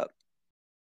those up.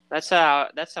 That's how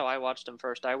I watched them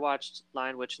first. I watched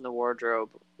Lion, Witch, and the Wardrobe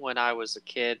when I was a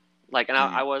kid. Like, and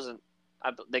I wasn't.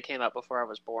 They came out before I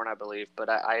was born, I believe. But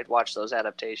I had watched those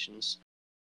adaptations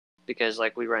because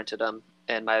like we rented them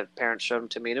and my parents showed them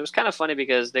to me. And it was kind of funny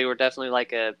because they were definitely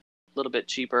like a little bit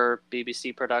cheaper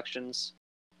BBC productions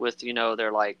with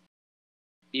their like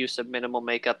use of minimal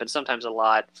makeup and sometimes a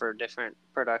lot for different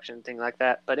production thing like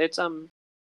that. But it's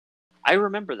I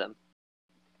remember them.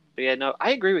 But yeah, no,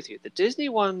 I agree with you. The Disney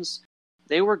ones,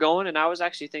 they were going, and I was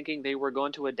actually thinking they were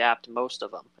going to adapt most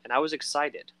of them, and I was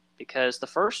excited because the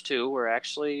first two were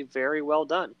actually very well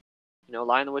done.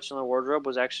 Lion, the Witch, and the Wardrobe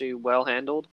was actually well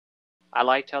handled. I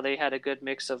liked how they had a good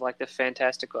mix of like the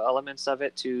fantastical elements of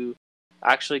it to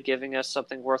actually giving us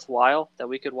something worthwhile that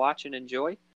we could watch and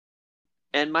enjoy.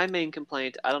 And my main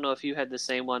complaint, I don't know if you had the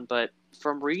same one, but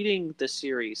from reading the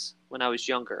series when I was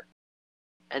younger,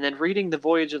 and then reading The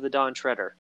Voyage of the Dawn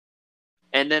Treader,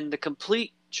 and then the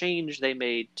complete change they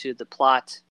made to the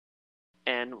plot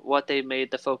and what they made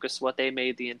the focus, what they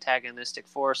made the antagonistic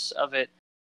force of it,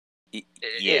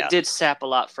 it did sap a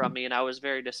lot from me, and I was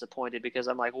very disappointed because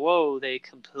I'm like, whoa, they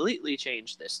completely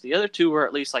changed this. The other two were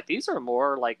at least like, these are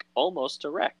more like almost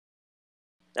direct.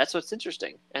 That's what's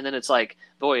interesting. And then it's like,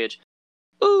 Voyage.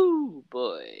 Ooh,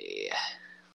 boy.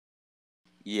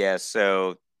 Yeah,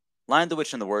 so Lion, the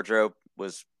Witch, and the Wardrobe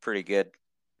was pretty good.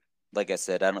 Like I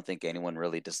said, I don't think anyone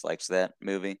really dislikes that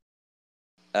movie.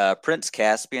 Prince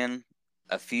Caspian,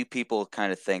 a few people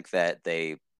kind of think that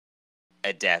they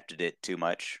adapted it too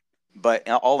much. But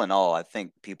all in all, I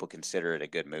think people consider it a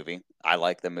good movie. I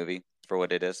like the movie for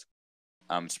what it is.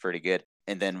 It's pretty good.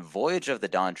 And then Voyage of the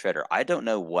Dawn Treader, I don't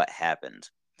know what happened,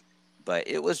 but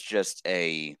it was just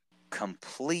a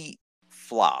complete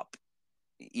flop,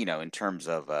 in terms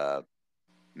of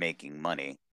making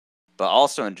money, but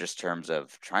also in just terms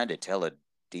of trying to tell a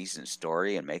decent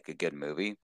story and make a good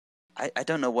movie. I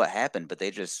don't know what happened, but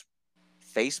they just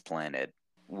face planted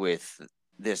with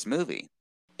this movie.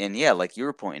 And yeah, like you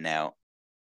were pointing out,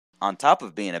 on top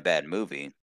of being a bad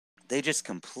movie, they just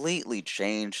completely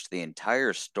changed the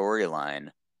entire storyline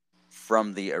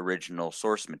from the original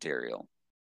source material.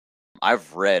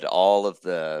 I've read all of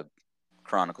the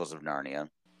Chronicles of Narnia,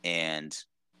 and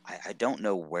I don't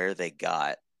know where they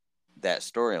got that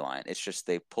storyline. It's just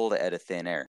they pulled it out of thin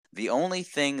air. The only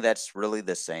thing that's really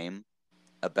the same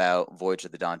about Voyage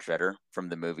of the Dawn Treader from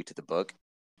the movie to the book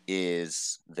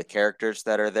is the characters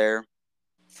that are there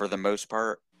for the most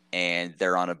part, and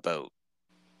they're on a boat.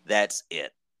 That's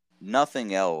it.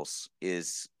 Nothing else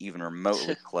is even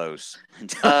remotely close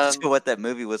to what that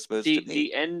movie was supposed to be.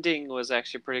 The ending was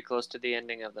actually pretty close to the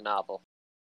ending of the novel.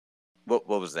 What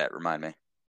was that? Remind me.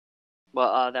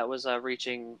 Well, that was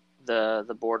reaching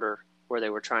the border where they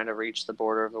were trying to reach the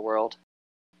border of the world,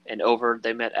 and over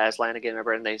they met Aslan again.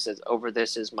 Remember, and they said, "Over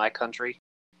this is my country,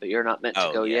 but you're not meant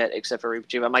to go yet, except for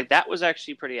reach you." I'm like, that was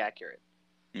actually pretty accurate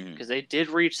because they did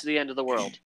reach the end of the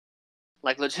world.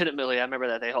 Like legitimately, I remember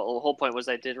that the whole point was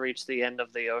they did reach the end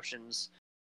of the oceans,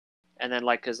 and then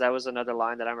like because that was another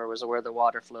line that I remember was where the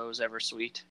water flows ever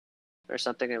sweet, or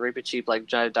something. And Reepicheep like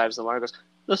dives in the water, and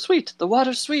goes, the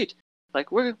water's sweet.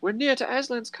 Like we're near to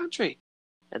Aslan's country,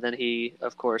 and then he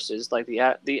of course is like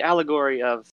the allegory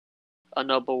of a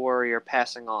noble warrior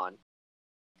passing on,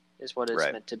 is what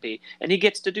it's meant to be, and he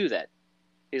gets to do that.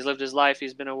 He's lived his life.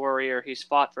 He's been a warrior. He's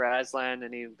fought for Aslan,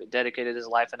 and he dedicated his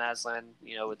life in Aslan.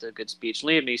 With a good speech.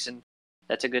 Liam Neeson,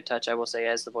 that's a good touch, I will say,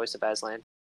 as the voice of Aslan.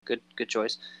 Good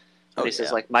choice. And he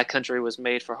says, like, my country was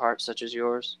made for hearts such as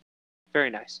yours. Very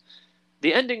nice.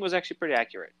 The ending was actually pretty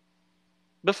accurate.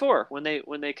 Before, when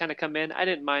they kind of come in, I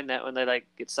didn't mind that when they like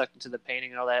get sucked into the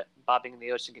painting and all that, bobbing in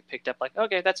the ocean, get picked up. Like,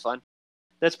 okay, that's fun.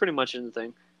 That's pretty much in the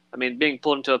thing. I mean, being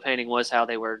pulled into a painting was how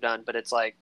they were done, but it's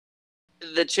like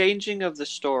the changing of the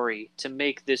story to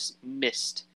make this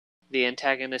mist the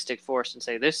antagonistic force and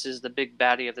say this is the big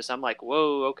baddie of this. I'm like,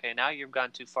 whoa, okay, now you've gone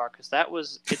too far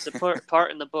because it's a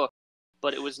part in the book,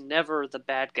 but it was never the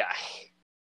bad guy.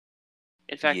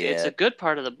 In fact, it's a good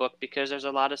part of the book because there's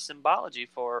a lot of symbology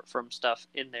from stuff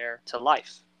in there to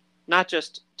life. Not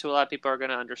just to a lot of people are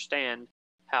going to understand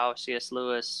how C.S.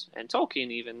 Lewis and Tolkien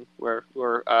even were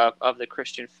of the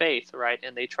Christian faith, right?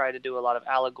 And they try to do a lot of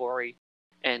allegory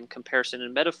and comparison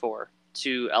and metaphor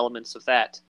to elements of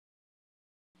that.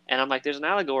 And I'm like, there's an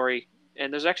allegory,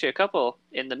 and there's actually a couple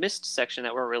in the Mist section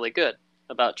that were really good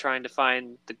about trying to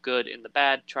find the good in the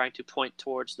bad, trying to point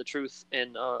towards the truth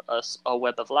in a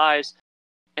web of lies.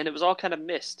 And it was all kind of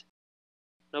missed,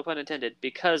 no pun intended,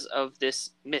 because of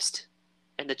this mist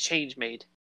and the change made.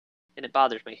 And it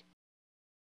bothers me.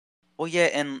 Well, yeah,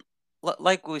 and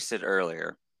like we said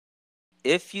earlier,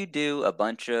 if you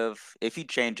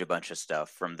change a bunch of stuff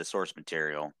from the source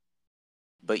material,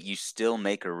 but you still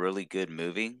make a really good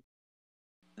movie,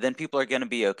 then people are going to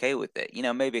be okay with it.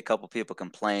 Maybe a couple people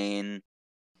complain,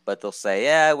 but they'll say,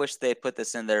 yeah, I wish they put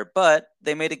this in there, but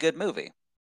they made a good movie.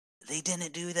 They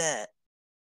didn't do that.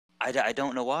 I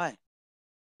don't know why.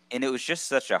 And it was just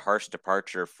such a harsh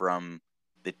departure from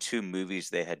the two movies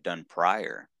they had done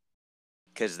prior,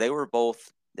 because they were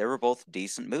both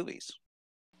decent movies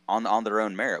on their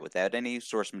own merit, without any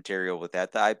source material,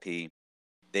 without the IP.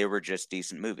 They were just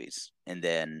decent movies. And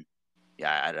then,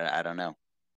 yeah, I don't know.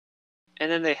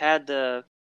 And then they had I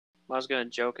was going to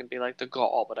joke and be like the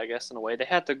gall, but I guess in a way they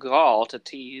had the gall to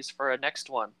tease for a next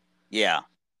one. Yeah.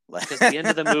 Because the end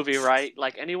of the movie, right?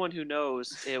 Like anyone who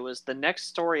knows, it was the next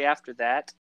story after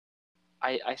that.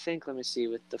 I think, let me see,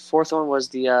 with the fourth one was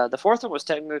the fourth one was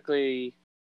technically,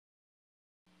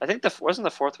 I think wasn't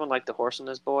the fourth one like The Horse and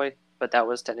His Boy, but that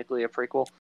was technically a prequel.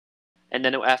 And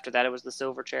then after that, it was The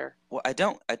Silver Chair. Well, I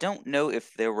don't know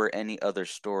if there were any other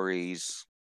stories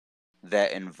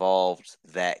that involved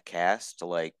that cast,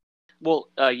 like. Well,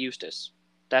 Eustace.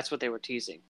 That's what they were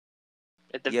teasing.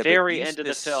 At the Yeah, but very end of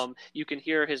the film, you can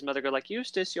hear his mother go like,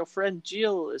 "Eustace, your friend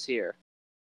Jill is here."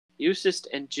 Eustace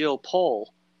and Jill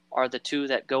Pole are the two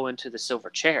that go into the silver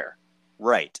chair.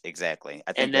 Right, exactly.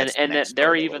 I think And then that's the next they're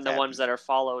story that even would've the ones happened. that are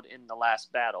followed in the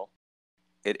last battle.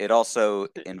 It also So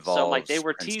like involves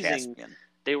Prince Caspian.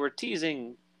 they were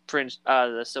teasing Prince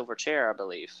the silver chair, I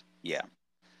believe. Yeah.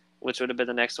 Which would have been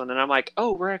the next one. And I'm like,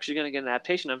 oh, we're actually going to get an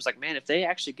adaptation. I was like, man, if they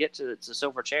actually get to the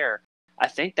silver chair, I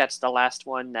think that's the last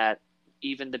one that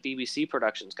even the BBC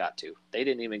productions got to. They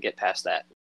didn't even get past that.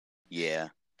 Yeah.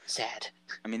 Sad.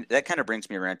 I mean, that kind of brings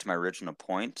me around to my original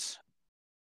point.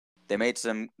 They made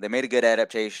a good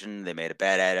adaptation, they made a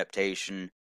bad adaptation,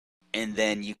 and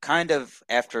then you kind of,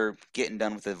 after getting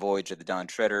done with the Voyage of the Dawn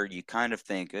Treader, you kind of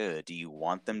think, do you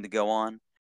want them to go on?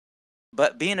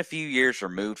 But being a few years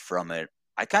removed from it,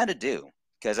 I kind of do,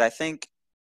 because I think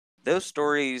those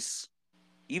stories,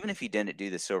 even if you didn't do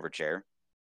the Silver Chair,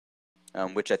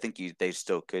 which I think they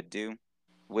still could do,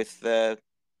 with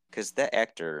because that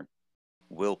actor,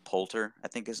 Will Poulter, I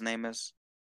think his name is.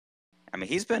 I mean,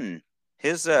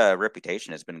 his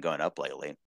reputation has been going up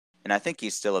lately, and I think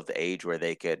he's still of the age where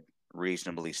they could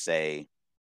reasonably say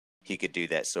he could do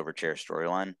that Silver Chair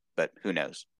storyline, but who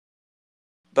knows?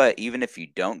 But even if you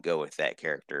don't go with that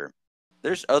character,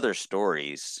 there's other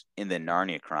stories in the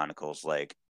Narnia Chronicles,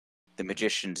 like the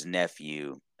Magician's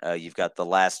Nephew. You've got the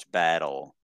Last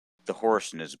Battle, the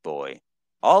Horse and His Boy.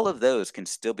 All of those can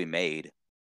still be made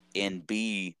and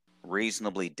be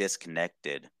reasonably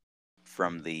disconnected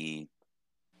from the,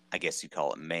 I guess you'd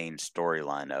call it, main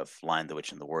storyline of Lion, the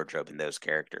Witch, and the Wardrobe and those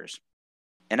characters.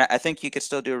 And I think you could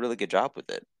still do a really good job with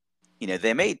it.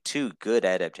 They made two good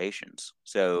adaptations,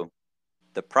 so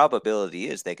the probability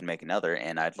is they can make another,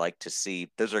 and I'd like to see,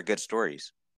 those are good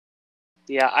stories.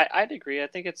 Yeah, I'd agree. I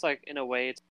think it's like, in a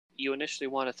way, you initially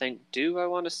want to think, do I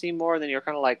want to see more? Then you're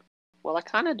kind of like, well, I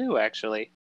kind of do,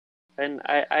 actually. And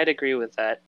I'd agree with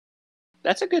that.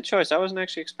 That's a good choice. I wasn't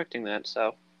actually expecting that,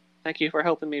 so thank you for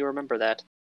helping me remember that.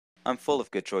 I'm full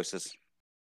of good choices.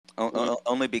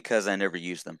 Only because I never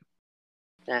use them.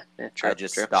 Yeah, true. I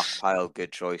just true. stockpile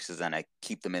good choices and I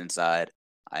keep them inside.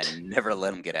 I never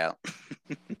let them get out.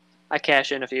 I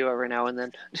cash in a few every now and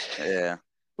then. Yeah.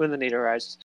 When the need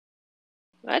arises.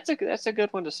 That's a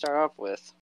good one to start off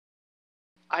with.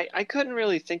 I couldn't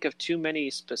really think of too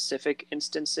many specific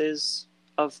instances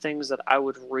of things that I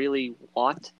would really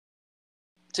want.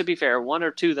 To be fair, one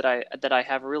or two that I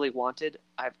have really wanted,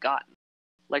 I've gotten.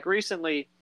 Like recently,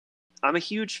 I'm a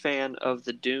huge fan of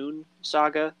the Dune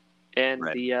saga and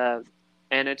Right.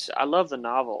 I love the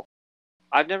novel.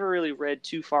 I've never really read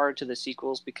too far into the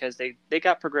sequels because they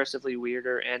got progressively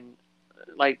weirder and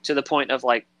like to the point of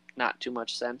like not too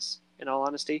much sense, in all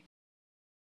honesty,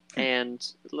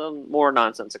 and a little more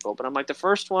nonsensical. But I'm like, the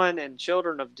first one and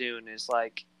Children of Dune is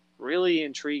like really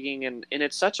intriguing, and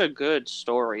it's such a good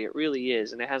story. It really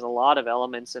is, and it has a lot of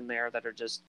elements in there that are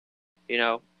just,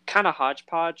 kind of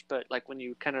hodgepodge, but like when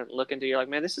you kind of look into it, you're like,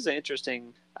 man, this is an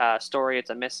interesting story. It's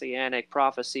a messianic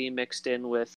prophecy mixed in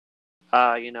with,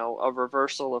 a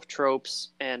reversal of tropes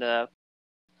and a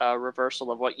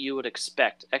reversal of what you would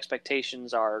expect.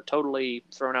 Expectations are totally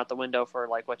thrown out the window for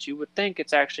like what you would think.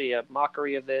 It's actually a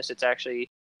mockery of this. It's actually,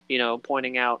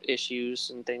 pointing out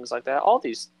issues and things like that. All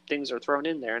these things are thrown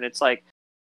in there, and it's like,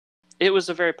 it was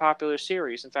a very popular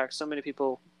series. In fact, so many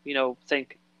people,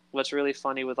 think what's really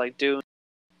funny with like Dune,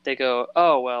 they go,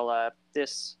 oh, well,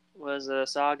 this was a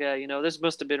saga, this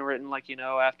must have been written like,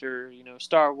 after,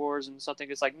 Star Wars and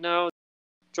something. It's like, no,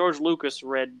 George Lucas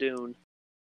read Dune.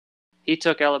 He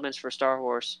took elements for Star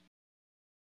Wars.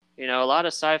 A lot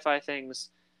of sci-fi things,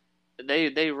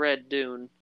 they read Dune.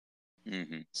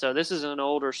 Mm-hmm. So this is an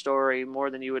older story, more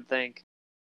than you would think.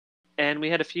 And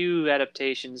we had a few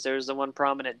adaptations. There's the one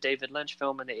prominent David Lynch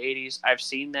film in the 80s. I've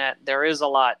seen that. There is a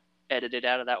lot edited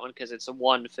out of that one because it's a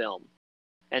one film.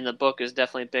 And the book is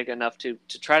definitely big enough to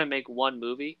try to make one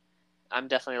movie. I'm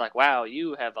definitely like, wow,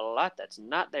 you have a lot that's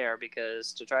not there,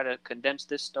 because to try to condense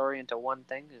this story into one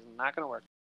thing is not going to work.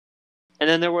 And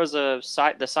then there was the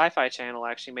Sci-Fi Channel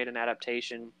actually made an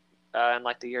adaptation in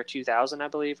like the year 2000, I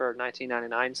believe, or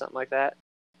 1999, something like that.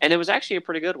 And it was actually a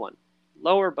pretty good one.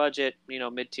 Lower budget,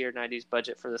 mid-tier 90s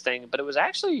budget for the thing, but it was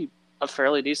actually a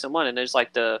fairly decent one. And there's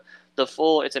like the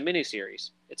full, it's a miniseries.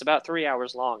 It's about 3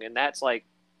 hours long, and that's like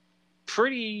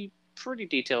pretty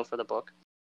detailed for the book.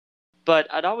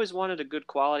 But I'd always wanted a good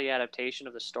quality adaptation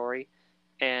of the story,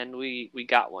 and we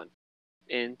got one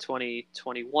in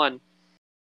 2021.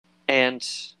 And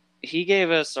he gave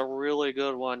us a really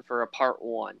good one for a part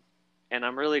 1. And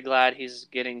I'm really glad he's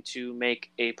getting to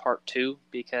make a part 2,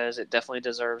 because it definitely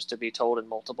deserves to be told in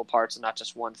multiple parts and not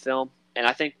just one film. And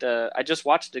I think I just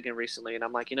watched it again recently, and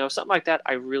I'm like, something like that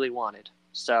I really wanted.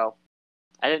 So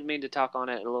I didn't mean to talk on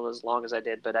it a little as long as I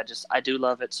did, but I do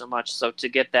love it so much. So to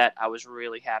get that, I was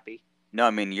really happy. No,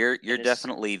 I mean, you're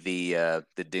definitely the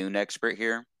Dune expert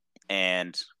here,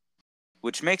 and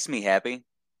which makes me happy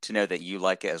to know that you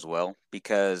like it as well,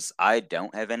 because I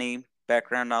don't have any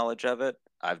background knowledge of it.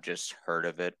 I've just heard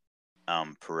of it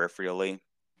peripherally.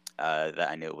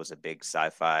 That I knew it was a big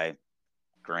sci-fi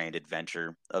grand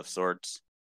adventure of sorts.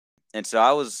 And so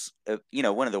I was,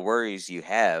 one of the worries you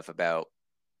have about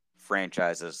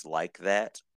franchises like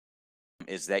that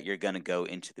is that you're going to go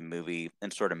into the movie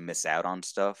and sort of miss out on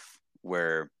stuff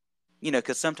where,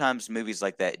 because sometimes movies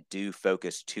like that do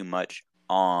focus too much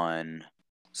on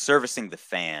servicing the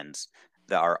fans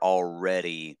that are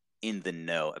already in the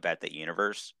know about the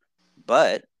universe.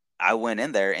 But I went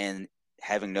in there and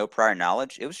having no prior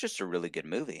knowledge, it was just a really good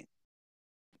movie.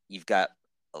 You've got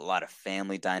a lot of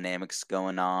family dynamics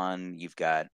going on. You've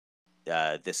got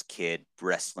this kid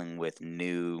wrestling with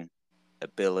new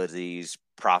abilities,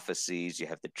 prophecies. You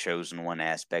have the chosen one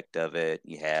aspect of it.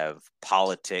 You have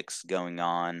politics going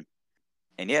on.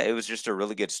 And yeah, it was just a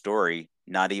really good story,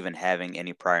 not even having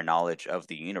any prior knowledge of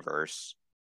the universe.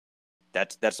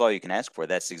 That's all you can ask for.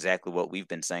 That's exactly what we've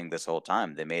been saying this whole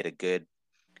time. They made a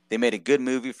good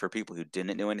movie for people who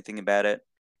didn't know anything about it,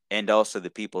 and also the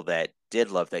people that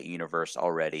did love that universe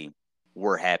already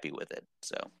were happy with it.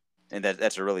 So, and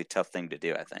that's a really tough thing to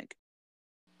do, I think.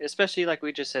 Especially like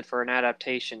we just said, for an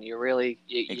adaptation, you really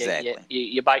Exactly.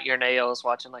 you bite your nails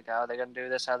watching like, how are they going to do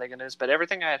this? How are they going to do this? But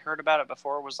everything I had heard about it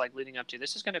before was like leading up to,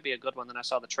 this is going to be a good one. Then I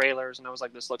saw the trailers and I was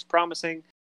like, this looks promising.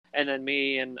 And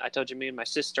then I told you, me and my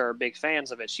sister are big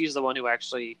fans of it. She's the one who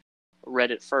actually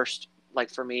read it first, like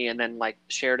for me, and then like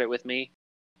shared it with me.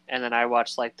 And then I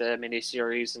watched like the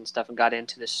miniseries and stuff and got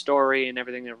into this story and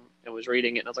everything and was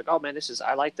reading it. And I was like, oh man,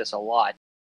 I like this a lot.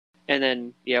 And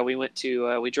then, yeah,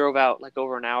 we drove out like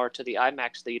over an hour to the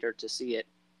IMAX theater to see it,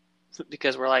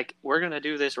 because we're like, we're going to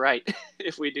do this right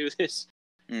if we do this.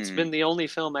 It's been the only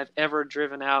film I've ever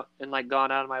driven out and like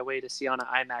gone out of my way to see on an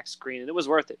IMAX screen, and it was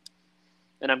worth it.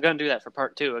 And I'm going to do that for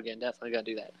part 2 again. Definitely going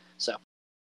to do that. So,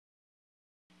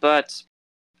 but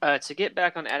to get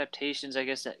back on adaptations, I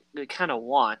guess that we kind of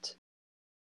want.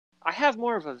 I have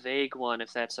more of a vague one,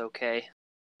 if that's okay.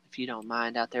 If you don't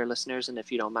mind out there, listeners, and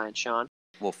if you don't mind, Sean.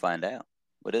 We'll find out.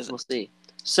 What is it? We'll see.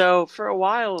 So for a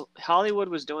while, Hollywood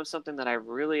was doing something that I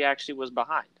really actually was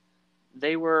behind.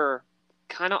 They were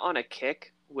kind of on a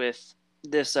kick with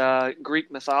this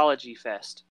Greek mythology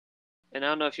fest. And I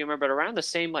don't know if you remember, but around the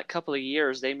same like couple of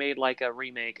years, they made like a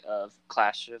remake of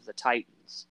Clash of the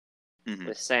Titans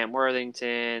with Sam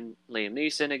Worthington, Liam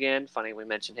Neeson again. Funny we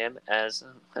mentioned him as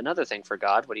another thing for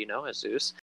God. What do you know, as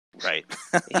Zeus? Right.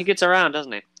 He gets around,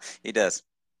 doesn't he? He does.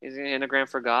 He's an anagram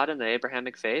for God and the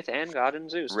Abrahamic faith and God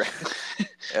and Zeus. Right.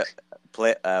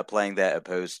 Playing that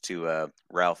opposed to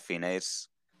Ralph Fiennes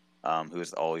who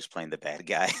was always playing the bad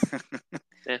guy.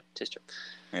 Yeah, just true.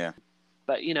 Yeah.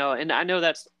 But and I know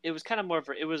it was kind of more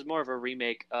of a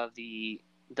remake of the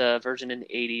version in the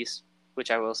 '80s,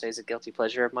 which I will say is a guilty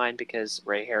pleasure of mine because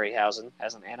Ray Harryhausen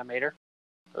as an animator.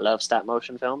 I love stop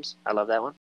motion films. I love that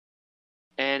one.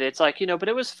 And it's like, but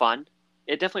it was fun.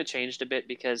 It definitely changed a bit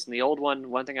because in the old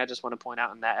one thing I just want to point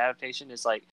out in that adaptation is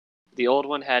like the old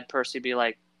one had Percy be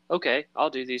like, okay, I'll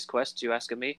do these quests you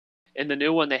ask of me. In the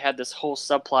new one, they had this whole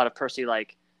subplot of Percy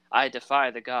like, I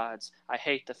defy the gods. I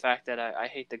hate the fact that I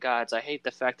hate the gods. I hate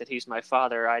the fact that he's my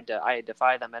father. I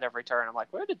defy them at every turn. I'm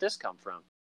like, where did this come from?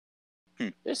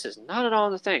 This is not at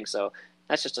all the thing. So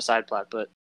that's just a side plot. But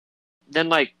then,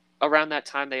 like, around that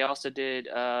time, they also did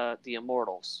The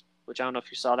Immortals, which I don't know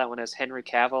if you saw that one, as Henry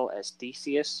Cavill as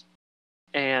Theseus.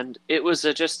 And it was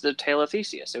just the tale of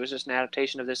Theseus. It was just an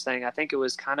adaptation of this thing. I think it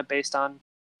was kind of based on,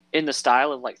 in the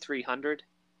style of like 300,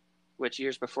 which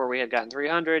years before we had gotten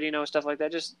 300, stuff like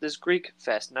that. Just this Greek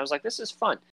fest. And I was like, this is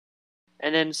fun.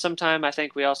 And then sometime I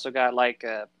think we also got like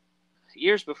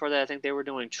years before that, I think they were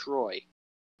doing Troy,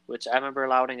 which I remember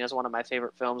lauding as one of my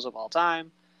favorite films of all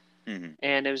time. Mm-hmm.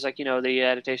 And it was like, the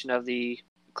adaptation of the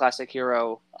classic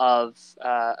hero of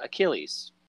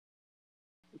Achilles.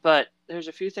 But there's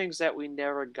a few things that we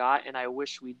never got, and I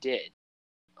wish we did.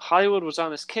 Hollywood was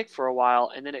on this kick for a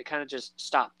while, and then it kind of just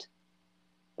stopped.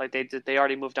 Like they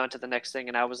already moved on to the next thing,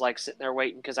 and I was like sitting there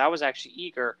waiting because I was actually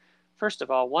eager. First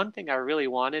of all, one thing I really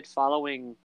wanted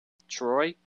following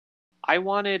Troy, I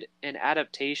wanted an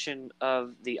adaptation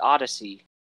of the Odyssey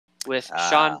with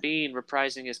Sean Bean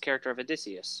reprising his character of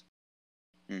Odysseus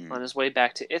on his way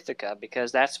back to Ithaca,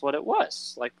 because that's what it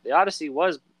was. Like, the Odyssey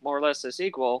was more or less a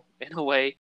sequel, in a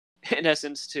way, in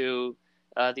essence, to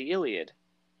the Iliad,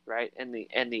 right, and the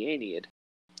Aeneid,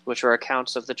 which are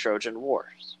accounts of the Trojan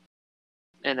Wars.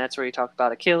 And that's where you talk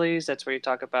about Achilles. That's where you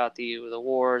talk about the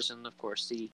wars, and of course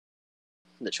the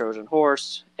Trojan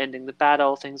horse ending the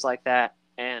battle, things like that.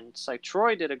 And it's like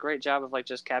Troy did a great job of like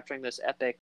just capturing this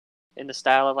epic in the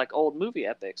style of like old movie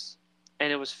epics,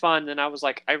 and it was fun. And I was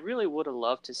like, I really would have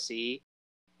loved to see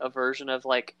a version of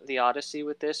like the Odyssey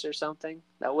with this or something.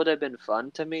 That would have been fun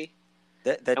to me.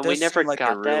 That and we does never seem like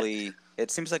got that.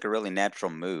 it seems like a really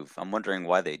natural move. I'm wondering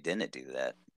why they didn't do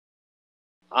that.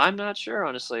 I'm not sure,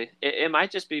 honestly. It might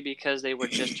just be because they were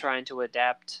just trying to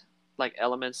adapt like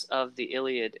elements of the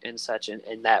Iliad and such,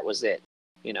 and that was it.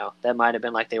 That might have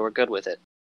been like they were good with it.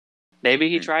 Maybe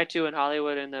he tried to in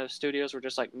Hollywood, and the studios were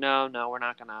just like, no, we're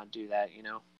not gonna do that.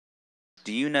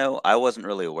 Do you know? I wasn't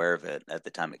really aware of it at the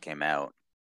time it came out,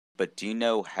 but do you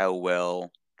know how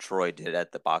well Troy did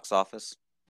at the box office?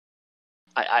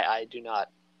 I do not,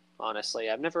 honestly.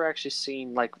 I've never actually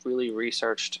seen like really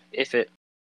researched if it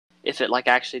like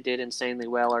actually did insanely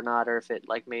well or not, or if it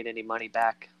like made any money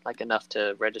back, like enough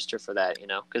to register for that.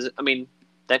 Because I mean,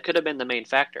 that could have been the main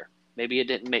factor. Maybe it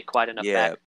didn't make quite enough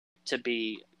back to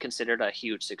be considered a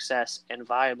huge success and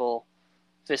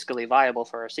fiscally viable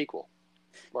for a sequel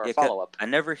or a follow-up. I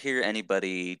never hear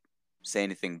anybody say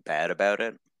anything bad about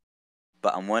it,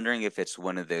 but I'm wondering if it's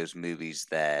one of those movies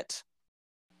that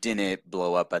didn't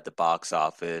blow up at the box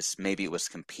office. Maybe it was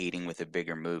competing with a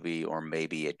bigger movie, or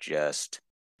maybe it just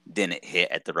didn't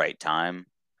hit at the right time.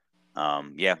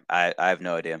 I have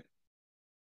no idea.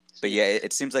 But yeah,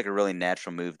 it seems like a really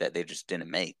natural move that they just didn't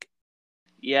make.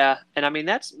 Yeah, and I mean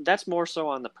that's more so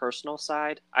on the personal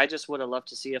side. I just would have loved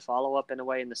to see a follow-up in a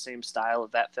way in the same style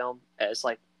of that film, as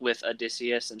like with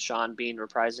Odysseus and Sean Bean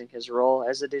reprising his role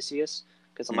as Odysseus.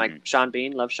 Because I'm like, Sean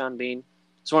Bean, love Sean Bean.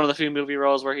 It's one of the few movie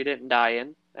roles where he didn't die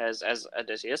in as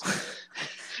Odysseus.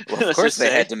 Well, of course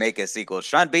they had to make a sequel.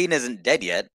 Sean Bean isn't dead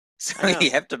yet, so you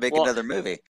have to make another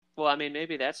movie. Well, I mean,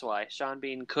 maybe that's why Sean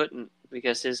Bean couldn't,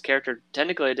 because his character,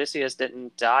 technically Odysseus,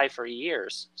 didn't die for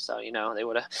years. So, they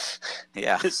would have...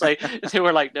 Yeah. It's like, they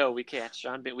were like, no, we can't.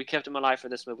 Sean Bean, we kept him alive for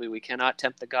this movie. We cannot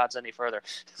tempt the gods any further.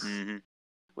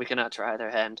 We cannot try their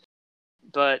hand.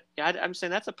 But I'm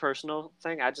saying that's a personal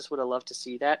thing. I just would have loved to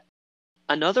see that.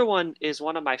 Another one is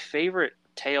one of my favorite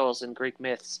tales in Greek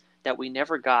myths that we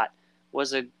never got,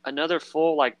 was another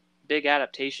full, like, big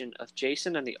adaptation of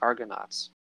Jason and the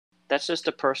Argonauts. That's just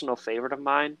a personal favorite of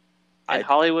mine. And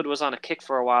Hollywood was on a kick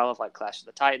for a while of like Clash of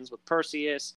the Titans with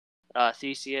Perseus,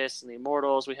 Theseus, and the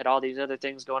Immortals. We had all these other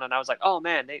things going on. I was like, oh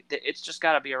man, it's just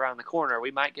got to be around the corner.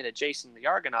 We might get a Jason and the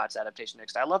Argonauts adaptation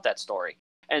next. I love that story.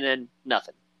 And then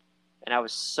nothing. And I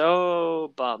was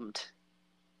so bummed.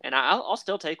 And I'll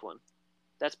still take one.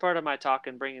 That's part of my talk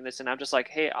and bringing this in. I'm just like,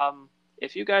 hey,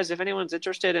 if anyone's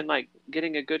interested in like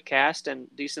getting a good cast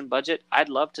and decent budget, I'd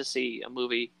love to see a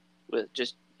movie with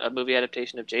just a movie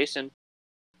adaptation of Jason.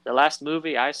 The last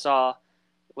movie I saw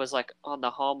was like on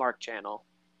the Hallmark Channel,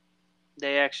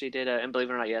 They actually did, and believe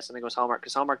it or not, yes, I think it was Hallmark,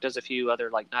 because Hallmark does a few other,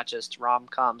 like, not just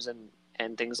rom-coms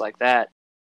and things like that.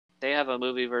 They have a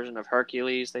movie version of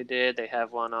Hercules they did. They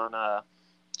have one on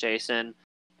Jason.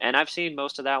 And I've seen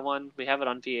most of that one. We have it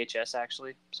on VHS,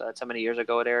 actually. So that's how many years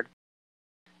ago it aired.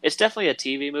 It's definitely a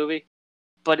TV movie,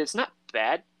 but it's not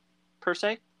bad, per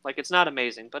se. Like, it's not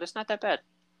amazing, but it's not that bad.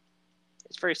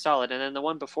 It's very solid. And then the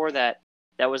one before that,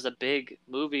 that was a big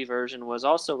movie version, was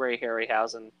also Ray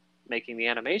Harryhausen making the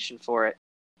animation for it.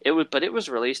 But it was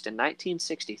released in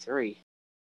 1963.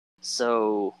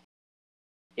 So,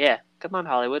 yeah, come on,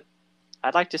 Hollywood.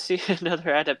 I'd like to see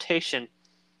another adaptation.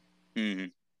 Hmm.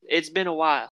 It's been a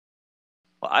while.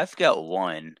 Well, I've got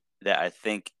one that I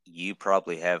think you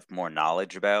probably have more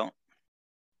knowledge about.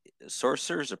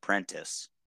 Sorcerer's Apprentice.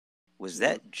 Was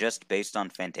that just based on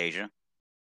Fantasia?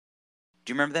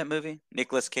 Do you remember that movie?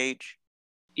 Nicolas Cage?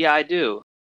 Yeah, I do.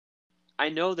 I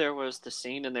know there was the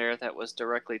scene in there that was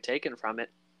directly taken from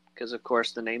it, because of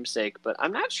course the namesake, but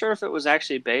I'm not sure if it was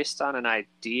actually based on an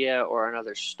idea or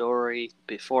another story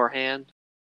beforehand.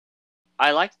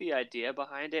 I like the idea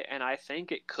behind it, and I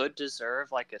think it could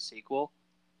deserve like a sequel,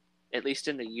 at least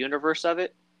in the universe of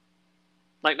it.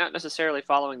 Like, not necessarily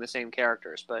following the same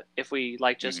characters, but if we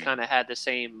like just Hmm. kind of had the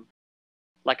same,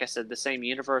 like I said, the same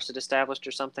universe it established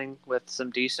or something with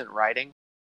some decent writing.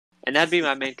 And that'd be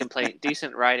my main complaint,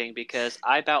 decent writing, because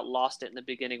I about lost it in the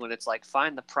beginning when it's like,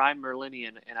 find the prime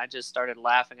Merlinian, and I just started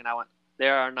laughing and I went, they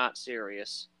are not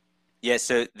serious. Yeah,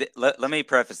 so let me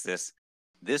preface this.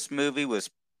 This movie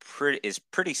is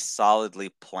pretty solidly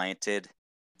planted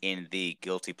in the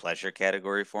guilty pleasure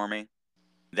category for me.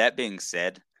 That being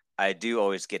said, I do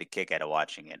always get a kick out of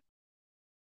watching it.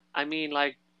 I mean,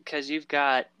 like, because you've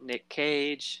got Nick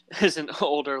Cage as an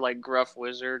older, like, gruff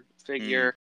wizard Mm,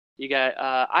 figure. You got,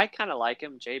 I kind of like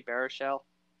him, Jay Baruchel,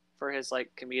 for his,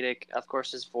 like, comedic. Of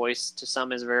course, his voice to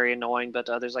some is very annoying, but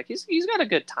to others, like, he's got a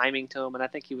good timing to him, and I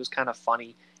think he was kind of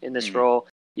funny in this mm, role.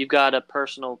 You've got a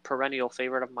perennial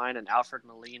favorite of mine, and Alfred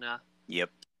Molina yep.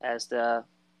 as the,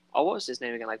 oh, what was his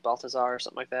name again? Like Balthazar or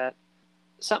something like that?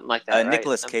 Something like that, right?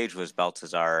 Nicolas Cage was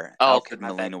Balthazar. Oh, okay, Alfred my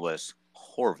bad. Molina was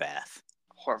Horvath,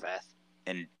 Horvath.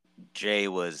 and Jay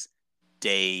was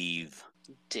Dave.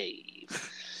 Dave.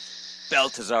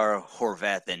 Balthazar,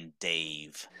 Horvath, and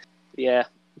Dave. Yeah,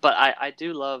 but I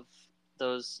do love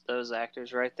those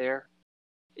actors right there.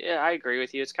 Yeah, I agree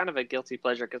with you. It's kind of a guilty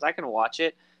pleasure because I can watch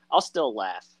it. I'll still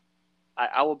laugh.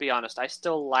 I will be honest. I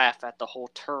still laugh at the whole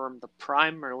term, the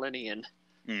prime Merlinian.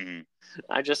 Hmm.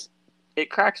 I just, it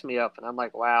cracks me up, and I'm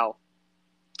like, wow.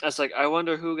 I was like, I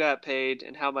wonder who got paid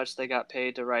and how much they got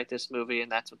paid to write this movie, and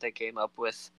that's what they came up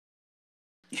with.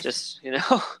 Just,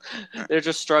 they're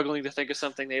just struggling to think of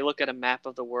something. They look at a map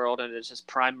of the world, and it's just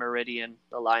prime meridian,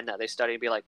 the line that they study, and be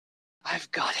like, I've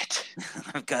got it.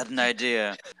 I've got an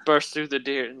idea. Burst through the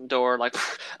door like,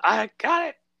 I got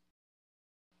it.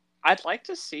 I'd like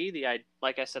to see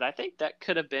like I said, I think that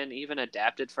could have been even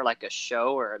adapted for like a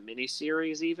show or a mini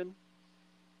series even.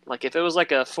 Like if it was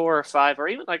like a 4 or 5 or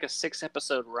even like a 6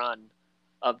 episode run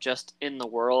of just in the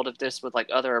world of this with like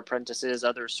other apprentices,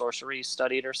 other sorceries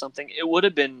studied or something, it would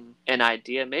have been an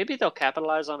idea. Maybe they'll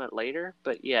capitalize on it later,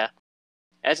 but yeah,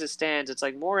 as it stands, it's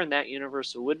like more in that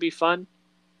universe would be fun.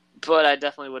 But I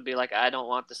definitely would be like, I don't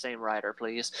want the same writer,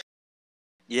 please.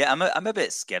 Yeah, I'm a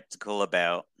bit skeptical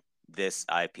about this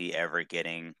IP ever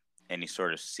getting any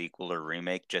sort of sequel or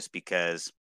remake just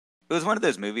because it was one of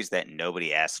those movies that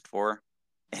nobody asked for.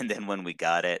 And then when we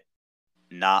got it,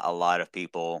 not a lot of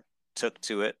people took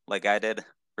to it like I did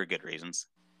for good reasons.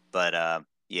 But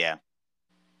yeah,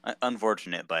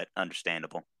 unfortunate but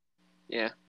understandable. Yeah.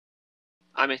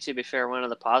 I mean, to be fair, one of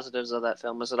the positives of that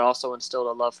film is it also instilled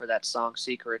a love for that song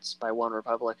 "Secrets" by One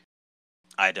Republic.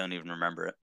 I don't even remember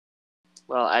it.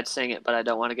 Well, I'd sing it, but I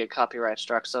don't want to get copyright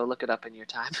struck, so look it up in your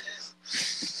time.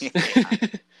 Yeah.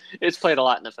 It's played a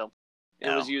lot in the film.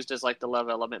 It was Oh. used as like the love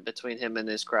element between him and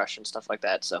his crush and stuff like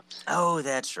that. So, Oh,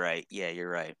 that's right. Yeah, you're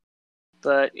right.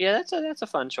 but yeah, that's a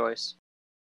fun choice.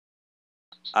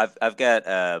 I've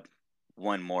got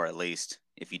one more at least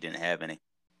if you didn't have any.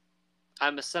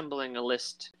 I'm assembling a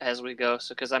list as we go,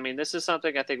 so because I mean, this is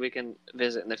something I think we can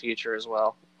visit in the future as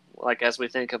well. Like as we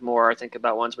think of more, or think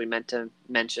about ones we meant to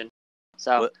mention.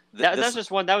 So Well, that's this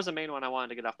just one. That was the main one I wanted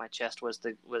to get off my chest was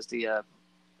the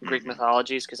Greek mhm.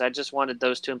 mythologies because I just wanted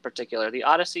those two in particular. The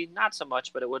Odyssey, not so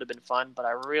much, but it would have been fun. But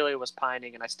I really was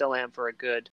pining, and I still am for a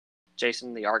good Jason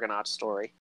and the Argonaut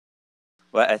story.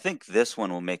 Well, I think this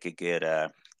one will make a good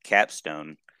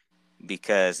capstone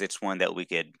because it's one that we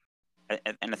could,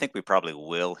 and I think we probably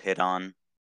will hit on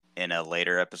in a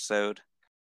later episode.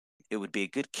 It would be a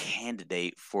good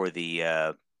candidate for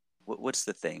the what's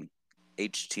the thing?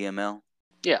 HTML?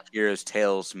 Yeah. Heroes,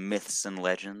 Tales, Myths, and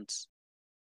Legends.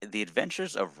 The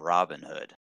Adventures of Robin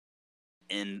Hood.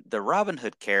 And the Robin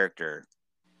Hood character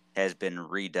has been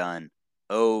redone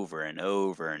over and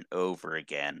over and over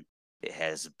again. It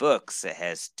has books, it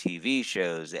has TV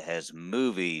shows, it has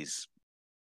movies.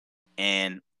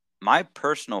 And my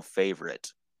personal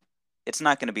favorite, it's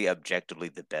not going to be objectively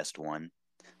the best one,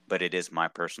 but it is my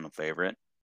personal favorite,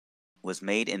 was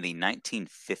made in the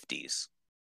 1950s.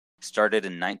 Started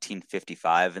in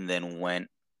 1955 and then went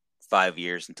 5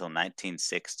 years until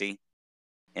 1960.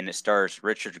 And it stars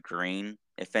Richard Green,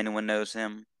 if anyone knows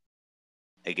him.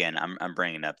 Again, I'm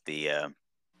bringing up the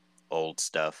old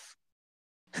stuff.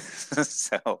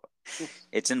 So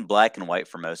it's in black and white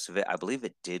for most of it. I believe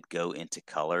it did go into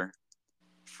color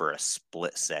for a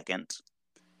split second,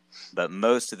 but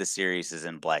most of the series is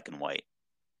in black and white.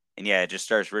 And yeah, it just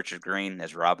stars Richard Green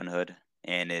as Robin Hood,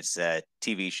 and it's a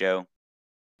TV show.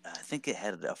 I think it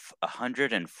had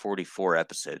 144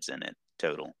 episodes in it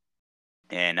total,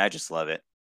 and I just love it.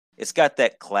 It's got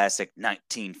that classic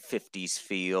 1950s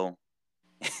feel,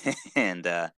 and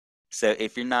so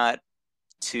if you're not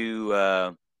too,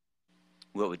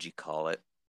 what would you call it?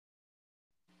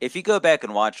 If you go back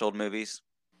and watch old movies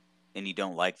and you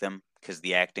don't like them because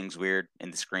the acting's weird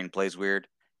and the screenplay's weird,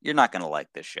 you're not going to like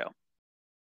this show.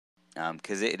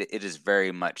 Because it is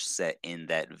very much set in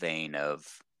that vein of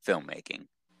filmmaking.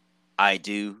 I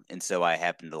do, and so I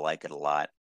happen to like it a lot.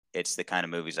 It's the kind of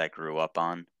movies I grew up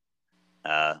on.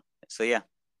 So yeah.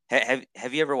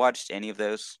 Have you ever watched any of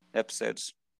those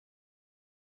episodes?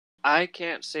 I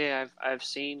can't say I've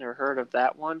seen or heard of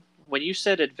that one. When you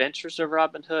said Adventures of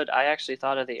Robin Hood, I actually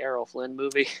thought of the Errol Flynn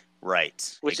movie,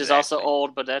 Right. which is also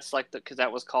old, but that's like because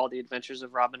that was called The Adventures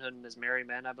of Robin Hood and His Merry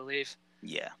Men, I believe.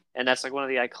 Yeah. And that's like one of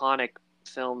the iconic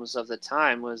films of the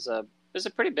time. Was a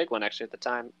pretty big one actually at the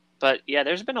time. But yeah,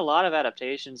 there's been a lot of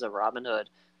adaptations of Robin Hood,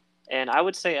 and I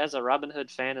would say as a Robin Hood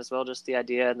fan as well, just the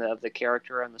idea of the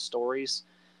character and the stories,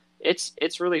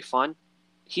 it's really fun.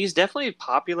 He's definitely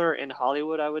popular in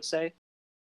Hollywood, I would say,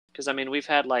 because I mean we've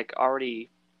had like already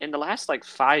in the last like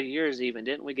 5 years even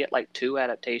didn't we get like 2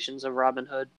 adaptations of Robin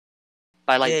Hood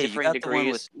by like Yeah, you differing got the one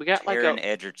with degrees. We got like Taron a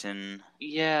Egerton.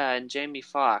 yeah, and Jamie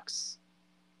Foxx,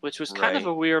 which was kind of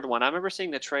Right. a weird one. I remember seeing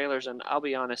the trailers, and I'll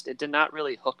be honest, it did not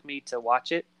really hook me to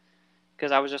watch it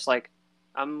because I was just like,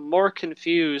 I'm more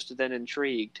confused than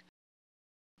intrigued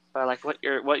by like what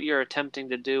you're attempting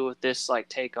to do with this like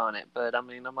take on it. But I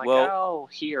mean, I'm like, Well, I'll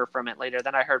hear from it later.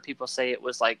 Then I heard people say it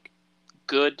was like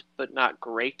good but not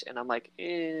great, and I'm like,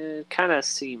 kind of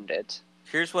seemed it.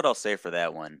 here's what I'll say for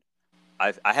that one.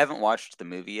 I haven't watched the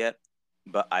movie yet,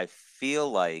 but I feel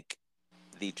like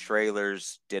the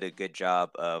trailers did a good job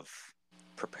of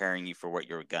preparing you for what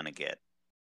you're gonna get.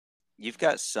 You've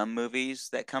got some movies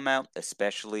that come out,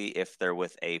 especially if they're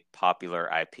with a popular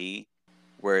IP,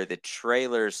 where the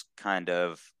trailers kind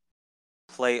of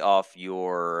play off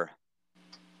your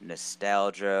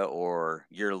nostalgia or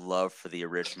your love for the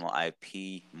original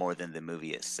IP more than the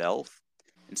movie itself.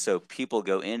 And so people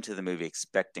go into the movie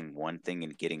expecting one thing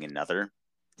and getting another.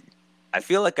 I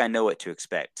feel like I know what to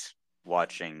expect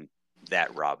watching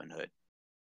that Robin Hood.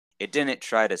 It didn't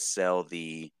try to sell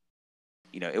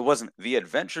it wasn't The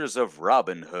Adventures of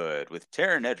Robin Hood with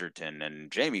Taron Egerton and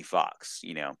Jamie Foxx.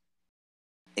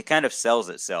 It kind of sells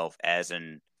itself as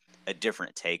a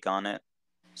different take on it.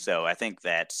 So I think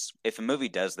that's if a movie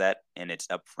does that and it's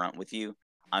upfront with you,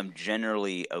 I'm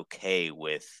generally okay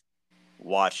with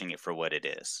watching it for what it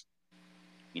is.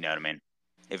 You know what I mean?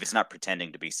 If it's not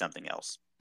pretending to be something else.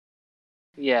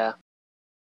 Yeah,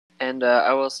 and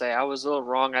I will say I was a little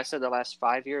wrong. I said the last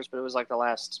 5 years, but it was like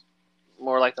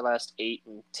more like the last 8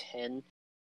 and 10.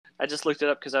 I just looked it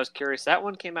up because I was curious. That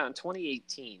one came out in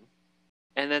 2018.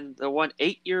 And then the one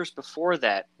 8 years before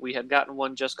that, we had gotten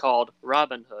one just called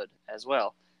Robin Hood as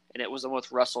well. And it was the one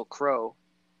with Russell Crowe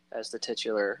as the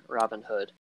titular Robin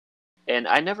Hood. And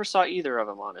I never saw either of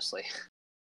them, honestly.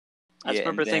 I just Yeah,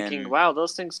 and remember thinking, then wow,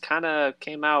 those things kind of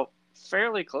came out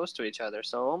fairly close to each other.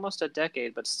 So almost a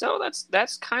decade. But still,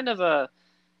 that's kind of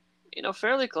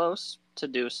fairly close to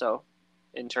do so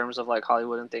in terms of like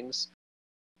Hollywood and things.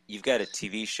 you've got a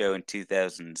TV show in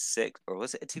 2006, or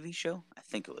was it a TV show? I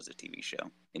think it was a TV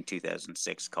show in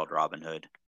 2006 called Robin Hood.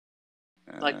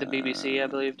 Like the BBC, I Uh,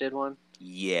 believe, did one.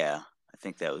 yeah, I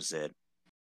think that was it.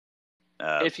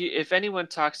 Uh, If anyone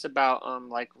talks about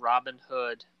like Robin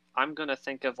Hood, I'm gonna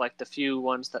think of like the few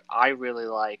ones that I really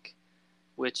like,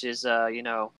 which is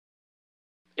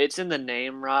it's in the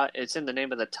name, right? It's in the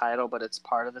name of the title, but it's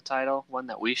part of the title. One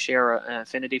that we share an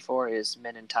affinity for is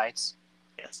Men in Tights.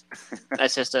 yes.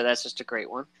 That's just a great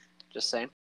one. Just saying.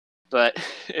 But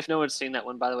if no one's seen that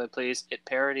one, by the way, please. It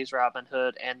parodies Robin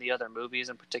Hood and the other movies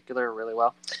in particular really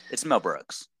well. It's Mel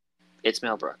Brooks. It's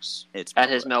Mel Brooks. It's at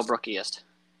his Mel Brookiest.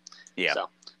 Yeah. So,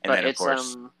 and then, of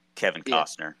course, Kevin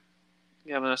Costner.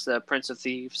 Yeah, that's the Prince of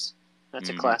Thieves. That's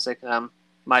a classic.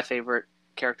 My favorite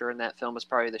character in that film is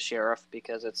probably the sheriff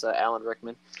because it's Alan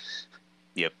Rickman.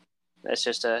 Yep. That's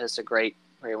just it's a great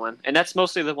one. And that's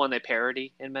mostly the one they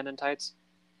parody in Men in Tights.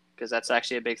 Because that's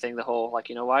actually a big thing. The whole,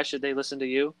 why should they listen to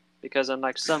you? Because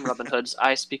unlike some Robin Hoods,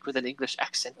 I speak with an English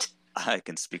accent. I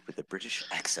can speak with a British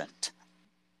accent.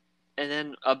 And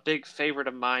then a big favorite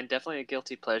of mine, definitely a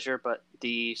guilty pleasure, but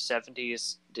the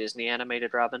 70s Disney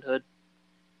animated Robin Hood.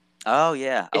 Oh,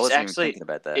 yeah. I wasn't even thinking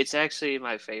about that. It's actually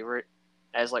my favorite.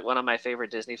 As one of my favorite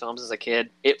Disney films as a kid.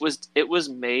 It was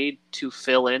made to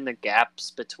fill in the gaps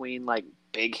between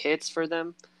big hits for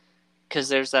them. Because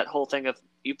there's that whole thing of,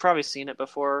 you've probably seen it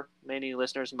before. Many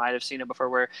listeners might have seen it before,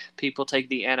 where people take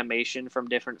the animation from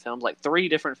different films, 3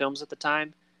 different films at the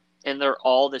time, and they're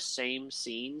all the same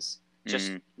scenes,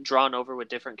 just drawn over with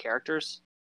different characters.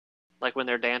 Like when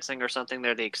they're dancing or something,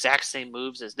 they're the exact same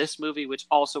moves as this movie, which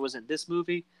also was in this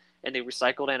movie, and they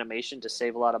recycled animation to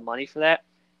save a lot of money for that.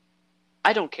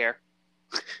 I don't care.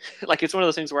 It's one of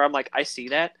those things where I'm I see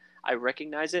that, I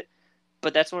recognize it,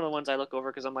 but that's one of the ones I look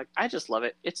over because I'm I just love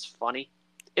it. It's funny.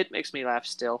 It makes me laugh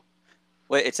still.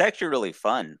 Well, it's actually really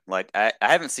fun. I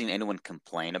haven't seen anyone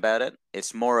complain about it.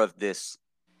 It's more of this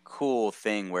cool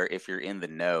thing where if you're in the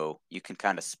know, you can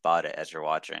kind of spot it as you're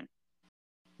watching.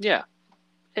 Yeah.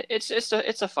 It's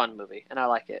a fun movie, and I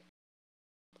like it.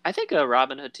 I think a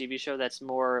Robin Hood TV show that's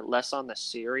less on the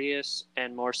serious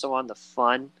and more so on the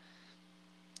fun.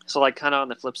 So kind of on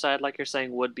the flip side, like you're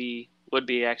saying, would be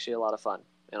actually a lot of fun,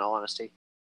 in all honesty.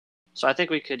 So I think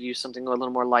we could use something a little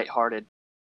more lighthearted.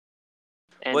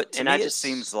 To me, it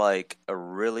seems like a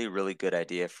really, really good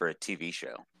idea for a TV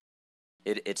show.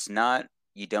 It's not,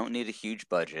 you don't need a huge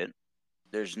budget.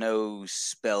 There's no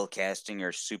spell casting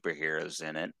or superheroes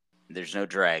in it. There's no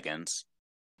dragons.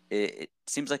 It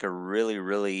seems like a really,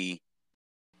 really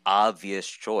obvious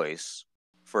choice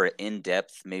for an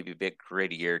in-depth, maybe a bit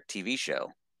grittier TV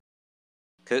show.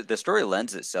 'Cause the story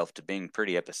lends itself to being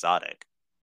pretty episodic.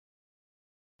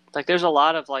 There's a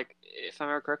lot of if I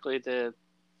remember correctly,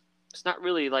 it's not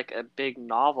really a big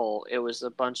novel. It was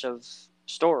a bunch of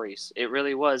stories. It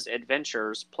really was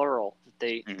adventures, plural,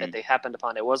 that they happened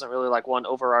upon. It wasn't really one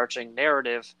overarching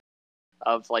narrative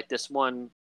of this one.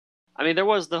 I mean, there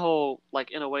was the whole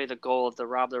in a way the goal of the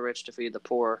rob the rich to feed the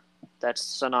poor. That's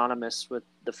synonymous with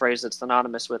the phrase that's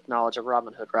synonymous with knowledge of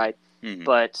Robin Hood, right? Mm-hmm.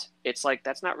 But it's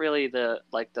that's not really the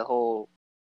the whole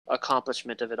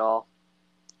accomplishment of it all.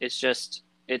 It's just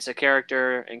it's a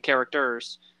character and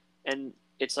characters, and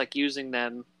it's using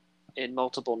them in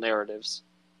multiple narratives.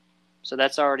 So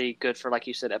that's already good for, like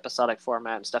you said, episodic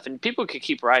format and stuff. And people could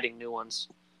keep writing new ones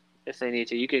if they need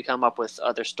to. You could come up with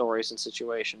other stories and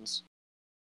situations.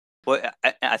 Well,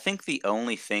 I think the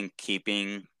only thing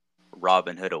keeping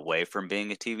Robin Hood away from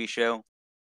being a TV show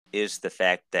is the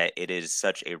fact that it is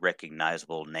such a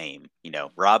recognizable name.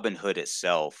 Robin Hood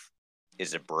itself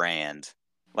is a brand,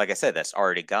 like I said, that's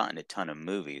already gotten a ton of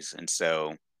movies. And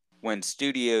so when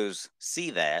studios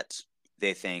see that,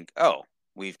 they think, oh,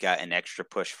 we've got an extra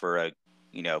push for a,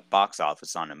 box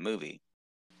office on a movie.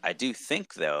 I do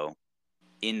think, though,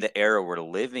 in the era we're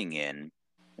living in,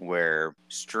 where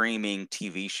streaming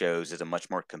TV shows is a much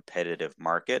more competitive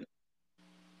market,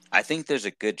 I think there's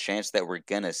a good chance that we're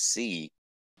going to see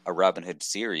a Robin Hood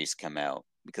series come out.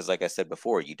 Because like I said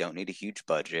before, you don't need a huge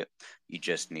budget. You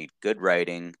just need good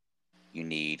writing. You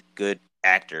need good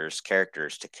actors,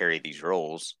 characters to carry these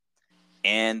roles.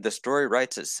 And the story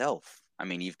writes itself. I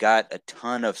mean, you've got a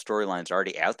ton of storylines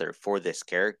already out there for this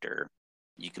character.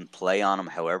 You can play on them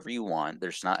however you want.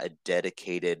 There's not a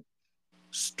dedicated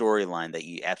storyline that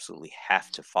you absolutely have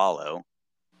to follow.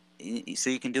 So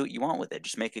you can do what you want with it.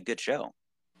 Just make a good show.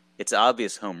 It's an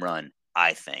obvious home run,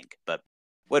 I think. But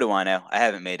what do I know? I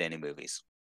haven't made any movies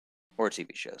or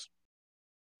TV shows.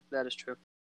 That is true.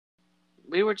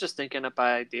 We were just thinking up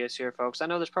ideas here, folks. I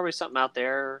know there's probably something out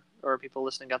there, or people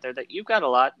listening out there, that you've got a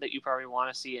lot that you probably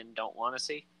want to see and don't want to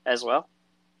see as well.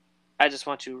 I just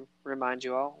want to remind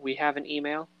you all, we have an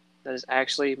email that is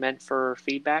actually meant for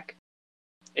feedback.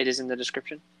 It is in the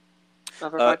description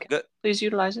of our podcast. Please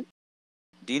utilize it.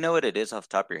 Do you know what it is off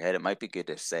the top of your head? It might be good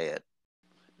to say it.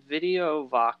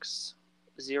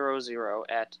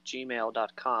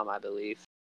 VideoVox00@gmail.com, I believe.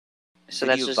 So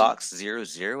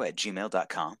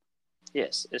VideoVox00@gmail.com?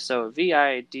 Yes. So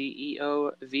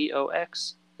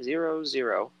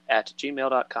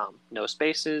VideoVox00@gmail.com. No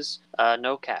spaces,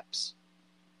 no caps.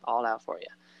 All out for you.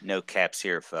 No caps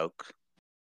here, folk.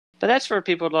 But that's for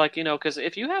people to like, because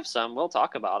if you have some, we'll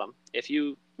talk about them. If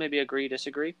you maybe agree,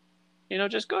 disagree,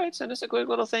 just go ahead, send us a quick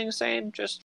little thing saying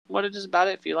just what it is about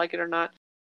it, if you like it or not.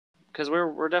 Because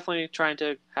we're definitely trying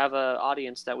to have an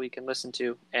audience that we can listen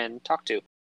to and talk to.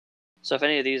 So if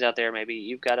any of these out there, maybe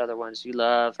you've got other ones you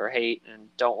love or hate and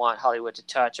don't want Hollywood to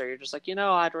touch, or you're just like,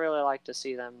 I'd really like to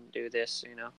see them do this,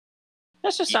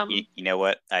 That's just something. You know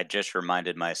what? I just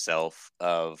reminded myself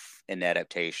of an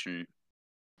adaptation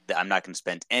that I'm not going to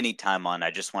spend any time on. I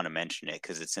just want to mention it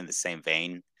because it's in the same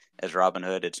vein as Robin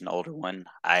Hood. It's an older one.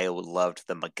 I loved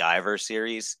the MacGyver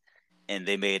series, and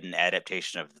they made an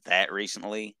adaptation of that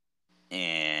recently.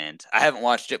 And I haven't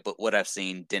watched it, but what I've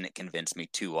seen didn't convince me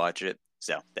to watch it.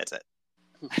 So that's it.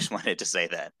 I just wanted to say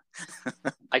that.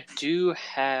 I do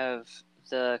have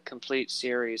the complete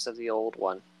series of the old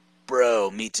one.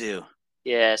 Bro, me too.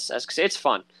 Yes, it's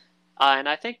fun. And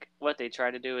I think what they try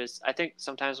to do is, I think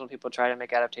sometimes when people try to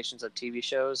make adaptations of TV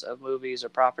shows, of movies or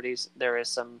properties,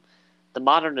 the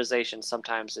modernization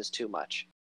sometimes is too much.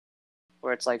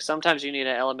 Where it's like sometimes you need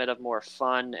an element of more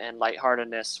fun and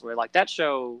lightheartedness. Where like that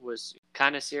show was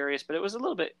kind of serious, but it was a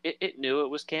little bit. It knew it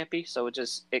was campy, so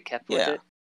it kept with it.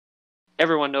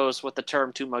 Everyone knows what the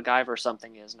term "to MacGyver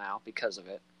something" is now because of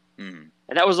it. Mm.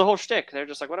 And that was the whole shtick. They're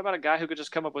just like, what about a guy who could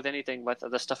just come up with anything with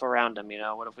the stuff around him?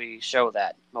 What if we show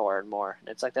that more and more? And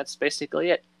it's like that's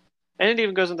basically it. And it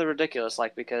even goes into the ridiculous,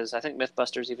 like because I think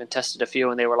MythBusters even tested a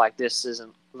few, and they were like, this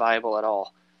isn't viable at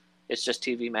all. It's just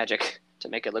TV magic to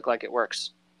make it look like it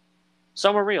works.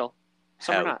 Some are real,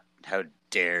 some are not. How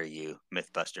dare you,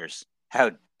 MythBusters?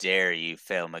 How dare you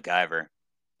fail MacGyver?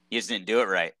 You just didn't do it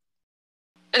right.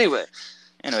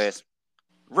 Anyways,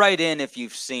 write in if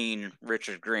you've seen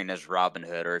Richard Green as Robin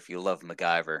Hood or if you love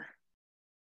MacGyver.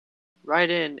 Write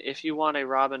in if you want a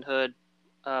Robin Hood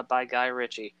by Guy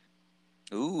Ritchie.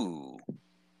 Ooh,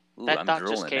 that thought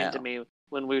just came to me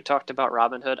when we talked about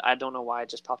Robin Hood. I don't know why it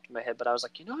just popped in my head, but I was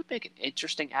like, I'd make an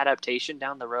interesting adaptation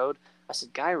down the road. I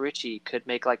said Guy Ritchie could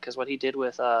make because what he did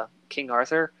with King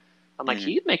Arthur. I'm like,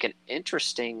 he'd make an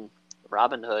interesting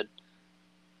Robin Hood.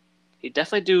 He'd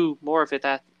definitely do more of it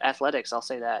athletics. I'll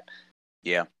say that.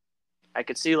 Yeah. I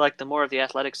could see the more of the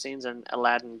athletic scenes and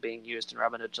Aladdin being used in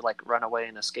Robin Hood to run away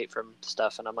and escape from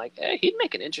stuff, and I'm like, hey, he'd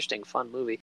make an interesting, fun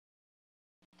movie.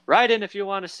 Write in if you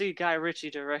want to see Guy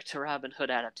Ritchie direct a Robin Hood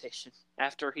adaptation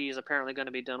after he's apparently going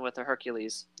to be done with the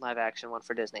Hercules live-action one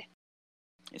for Disney.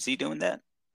 Is he doing that?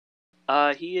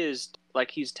 He is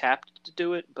he's tapped to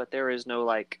do it, but there is no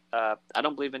I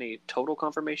don't believe any total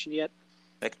confirmation yet.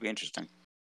 That could be interesting.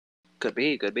 Could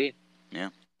be. Yeah.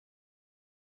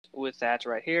 With that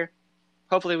right here,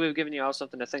 hopefully we've given you all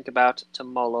something to think about, to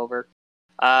mull over.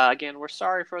 Again, we're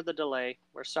sorry for the delay.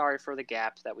 We're sorry for the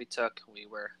gap that we took. We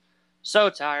were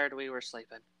so tired we were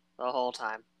sleeping the whole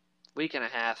time. Week and a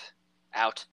half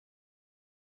out.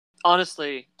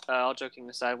 Honestly, all joking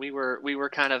aside, we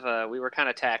were kind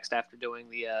of taxed after doing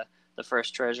the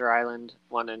first Treasure Island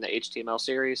one in the HTML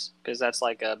series, because that's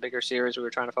a bigger series we were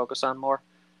trying to focus on more.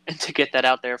 And to get that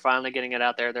out there, finally getting it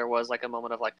out there was a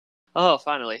moment of oh,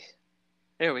 finally,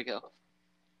 there we go.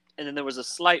 And then there was a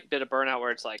slight bit of burnout where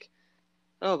it's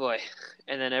oh boy,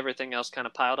 and then everything else kind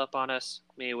of piled up on us.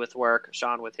 Me with work,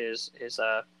 Sean with his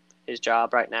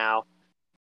job right now.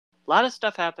 A lot of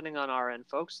stuff happening on our end,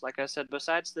 folks. Like I said,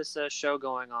 besides this show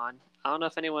going on, I don't know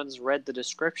if anyone's read the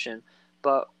description,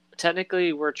 but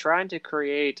technically we're trying to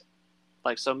create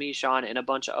so me, Sean, and a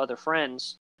bunch of other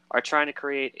friends are trying to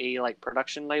create a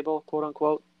production label, quote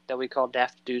unquote, that we call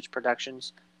Daft Dudes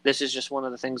Productions. This is just one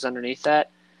of the things underneath that.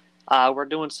 We're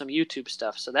doing some YouTube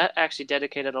stuff, so that actually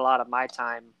dedicated a lot of my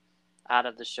time out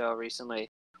of the show recently.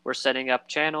 We're setting up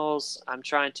channels. I'm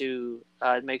trying to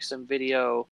make some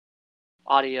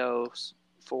audio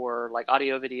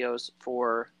videos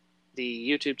for the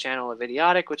YouTube channel of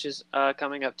VIDIOTIC, which is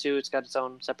coming up too. It's got its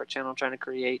own separate channel I'm trying to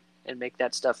create and make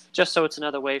that stuff, just so it's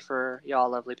another way for y'all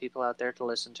lovely people out there to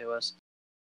listen to us.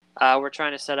 We're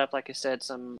trying to set up, like I said,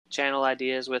 some channel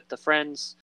ideas with the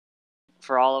friends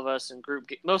for all of us, and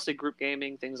mostly group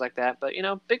gaming, things like that. But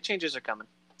big changes are coming.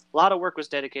 A lot of work was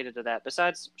dedicated to that.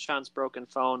 Besides Sean's broken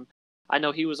phone, I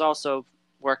know he was also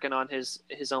working on his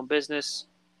own business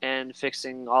and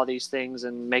fixing all these things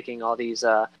and making all these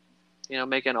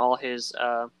making all his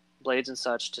blades and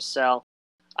such to sell.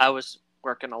 I was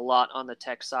working a lot on the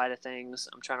tech side of things.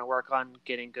 I'm trying to work on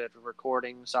getting good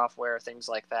recording software, things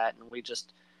like that, and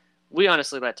we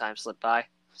honestly let time slip by.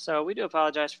 So we do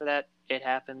apologize for that. It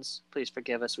happens. Please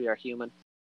forgive us. We are human.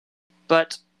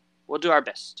 But we'll do our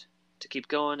best to keep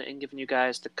going and giving you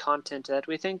guys the content that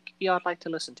we think you ought like to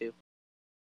listen to.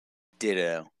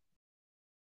 Ditto.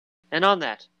 And on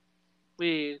that,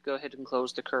 we go ahead and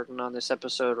close the curtain on this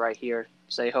episode right here.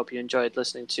 So I hope you enjoyed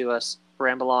listening to us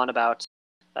ramble on about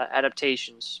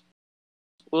adaptations.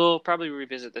 We'll probably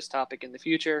revisit this topic in the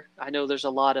future. I know there's a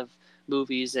lot of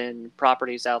movies and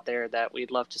properties out there that we'd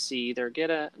love to see either get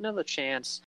another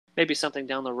chance, maybe something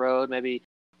down the road, maybe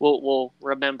we'll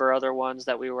remember other ones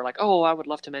that we were like, oh, I would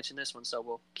love to mention this one, so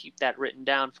we'll keep that written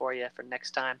down for you for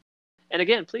next time. And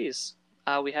again, please,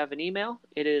 we have an email.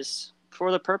 It is for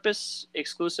the purpose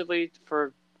exclusively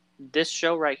for this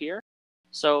show right here.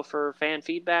 So for fan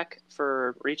feedback,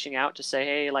 for reaching out to say,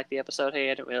 hey, I like the episode, hey,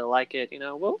 I didn't really like it,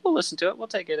 we'll listen to it. We'll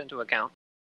take it into account.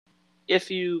 If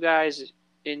you guys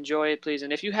enjoy it, please,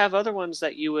 and if you have other ones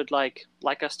that you would like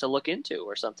us to look into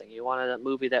or something, you want a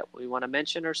movie that we want to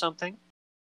mention or something,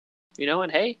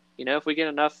 and hey, if we get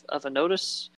enough of a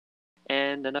notice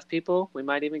and enough people, we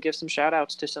might even give some shout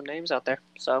outs to some names out there.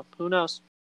 So who knows?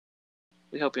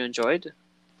 We hope you enjoyed.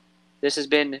 This has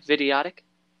been Vidiotic.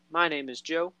 My name is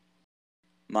Joe.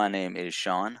 My name is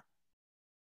Sean.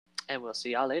 And we'll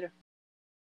see y'all later.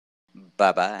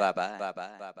 Bye bye. Bye bye. Bye bye.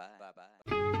 Bye bye.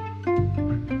 Bye bye.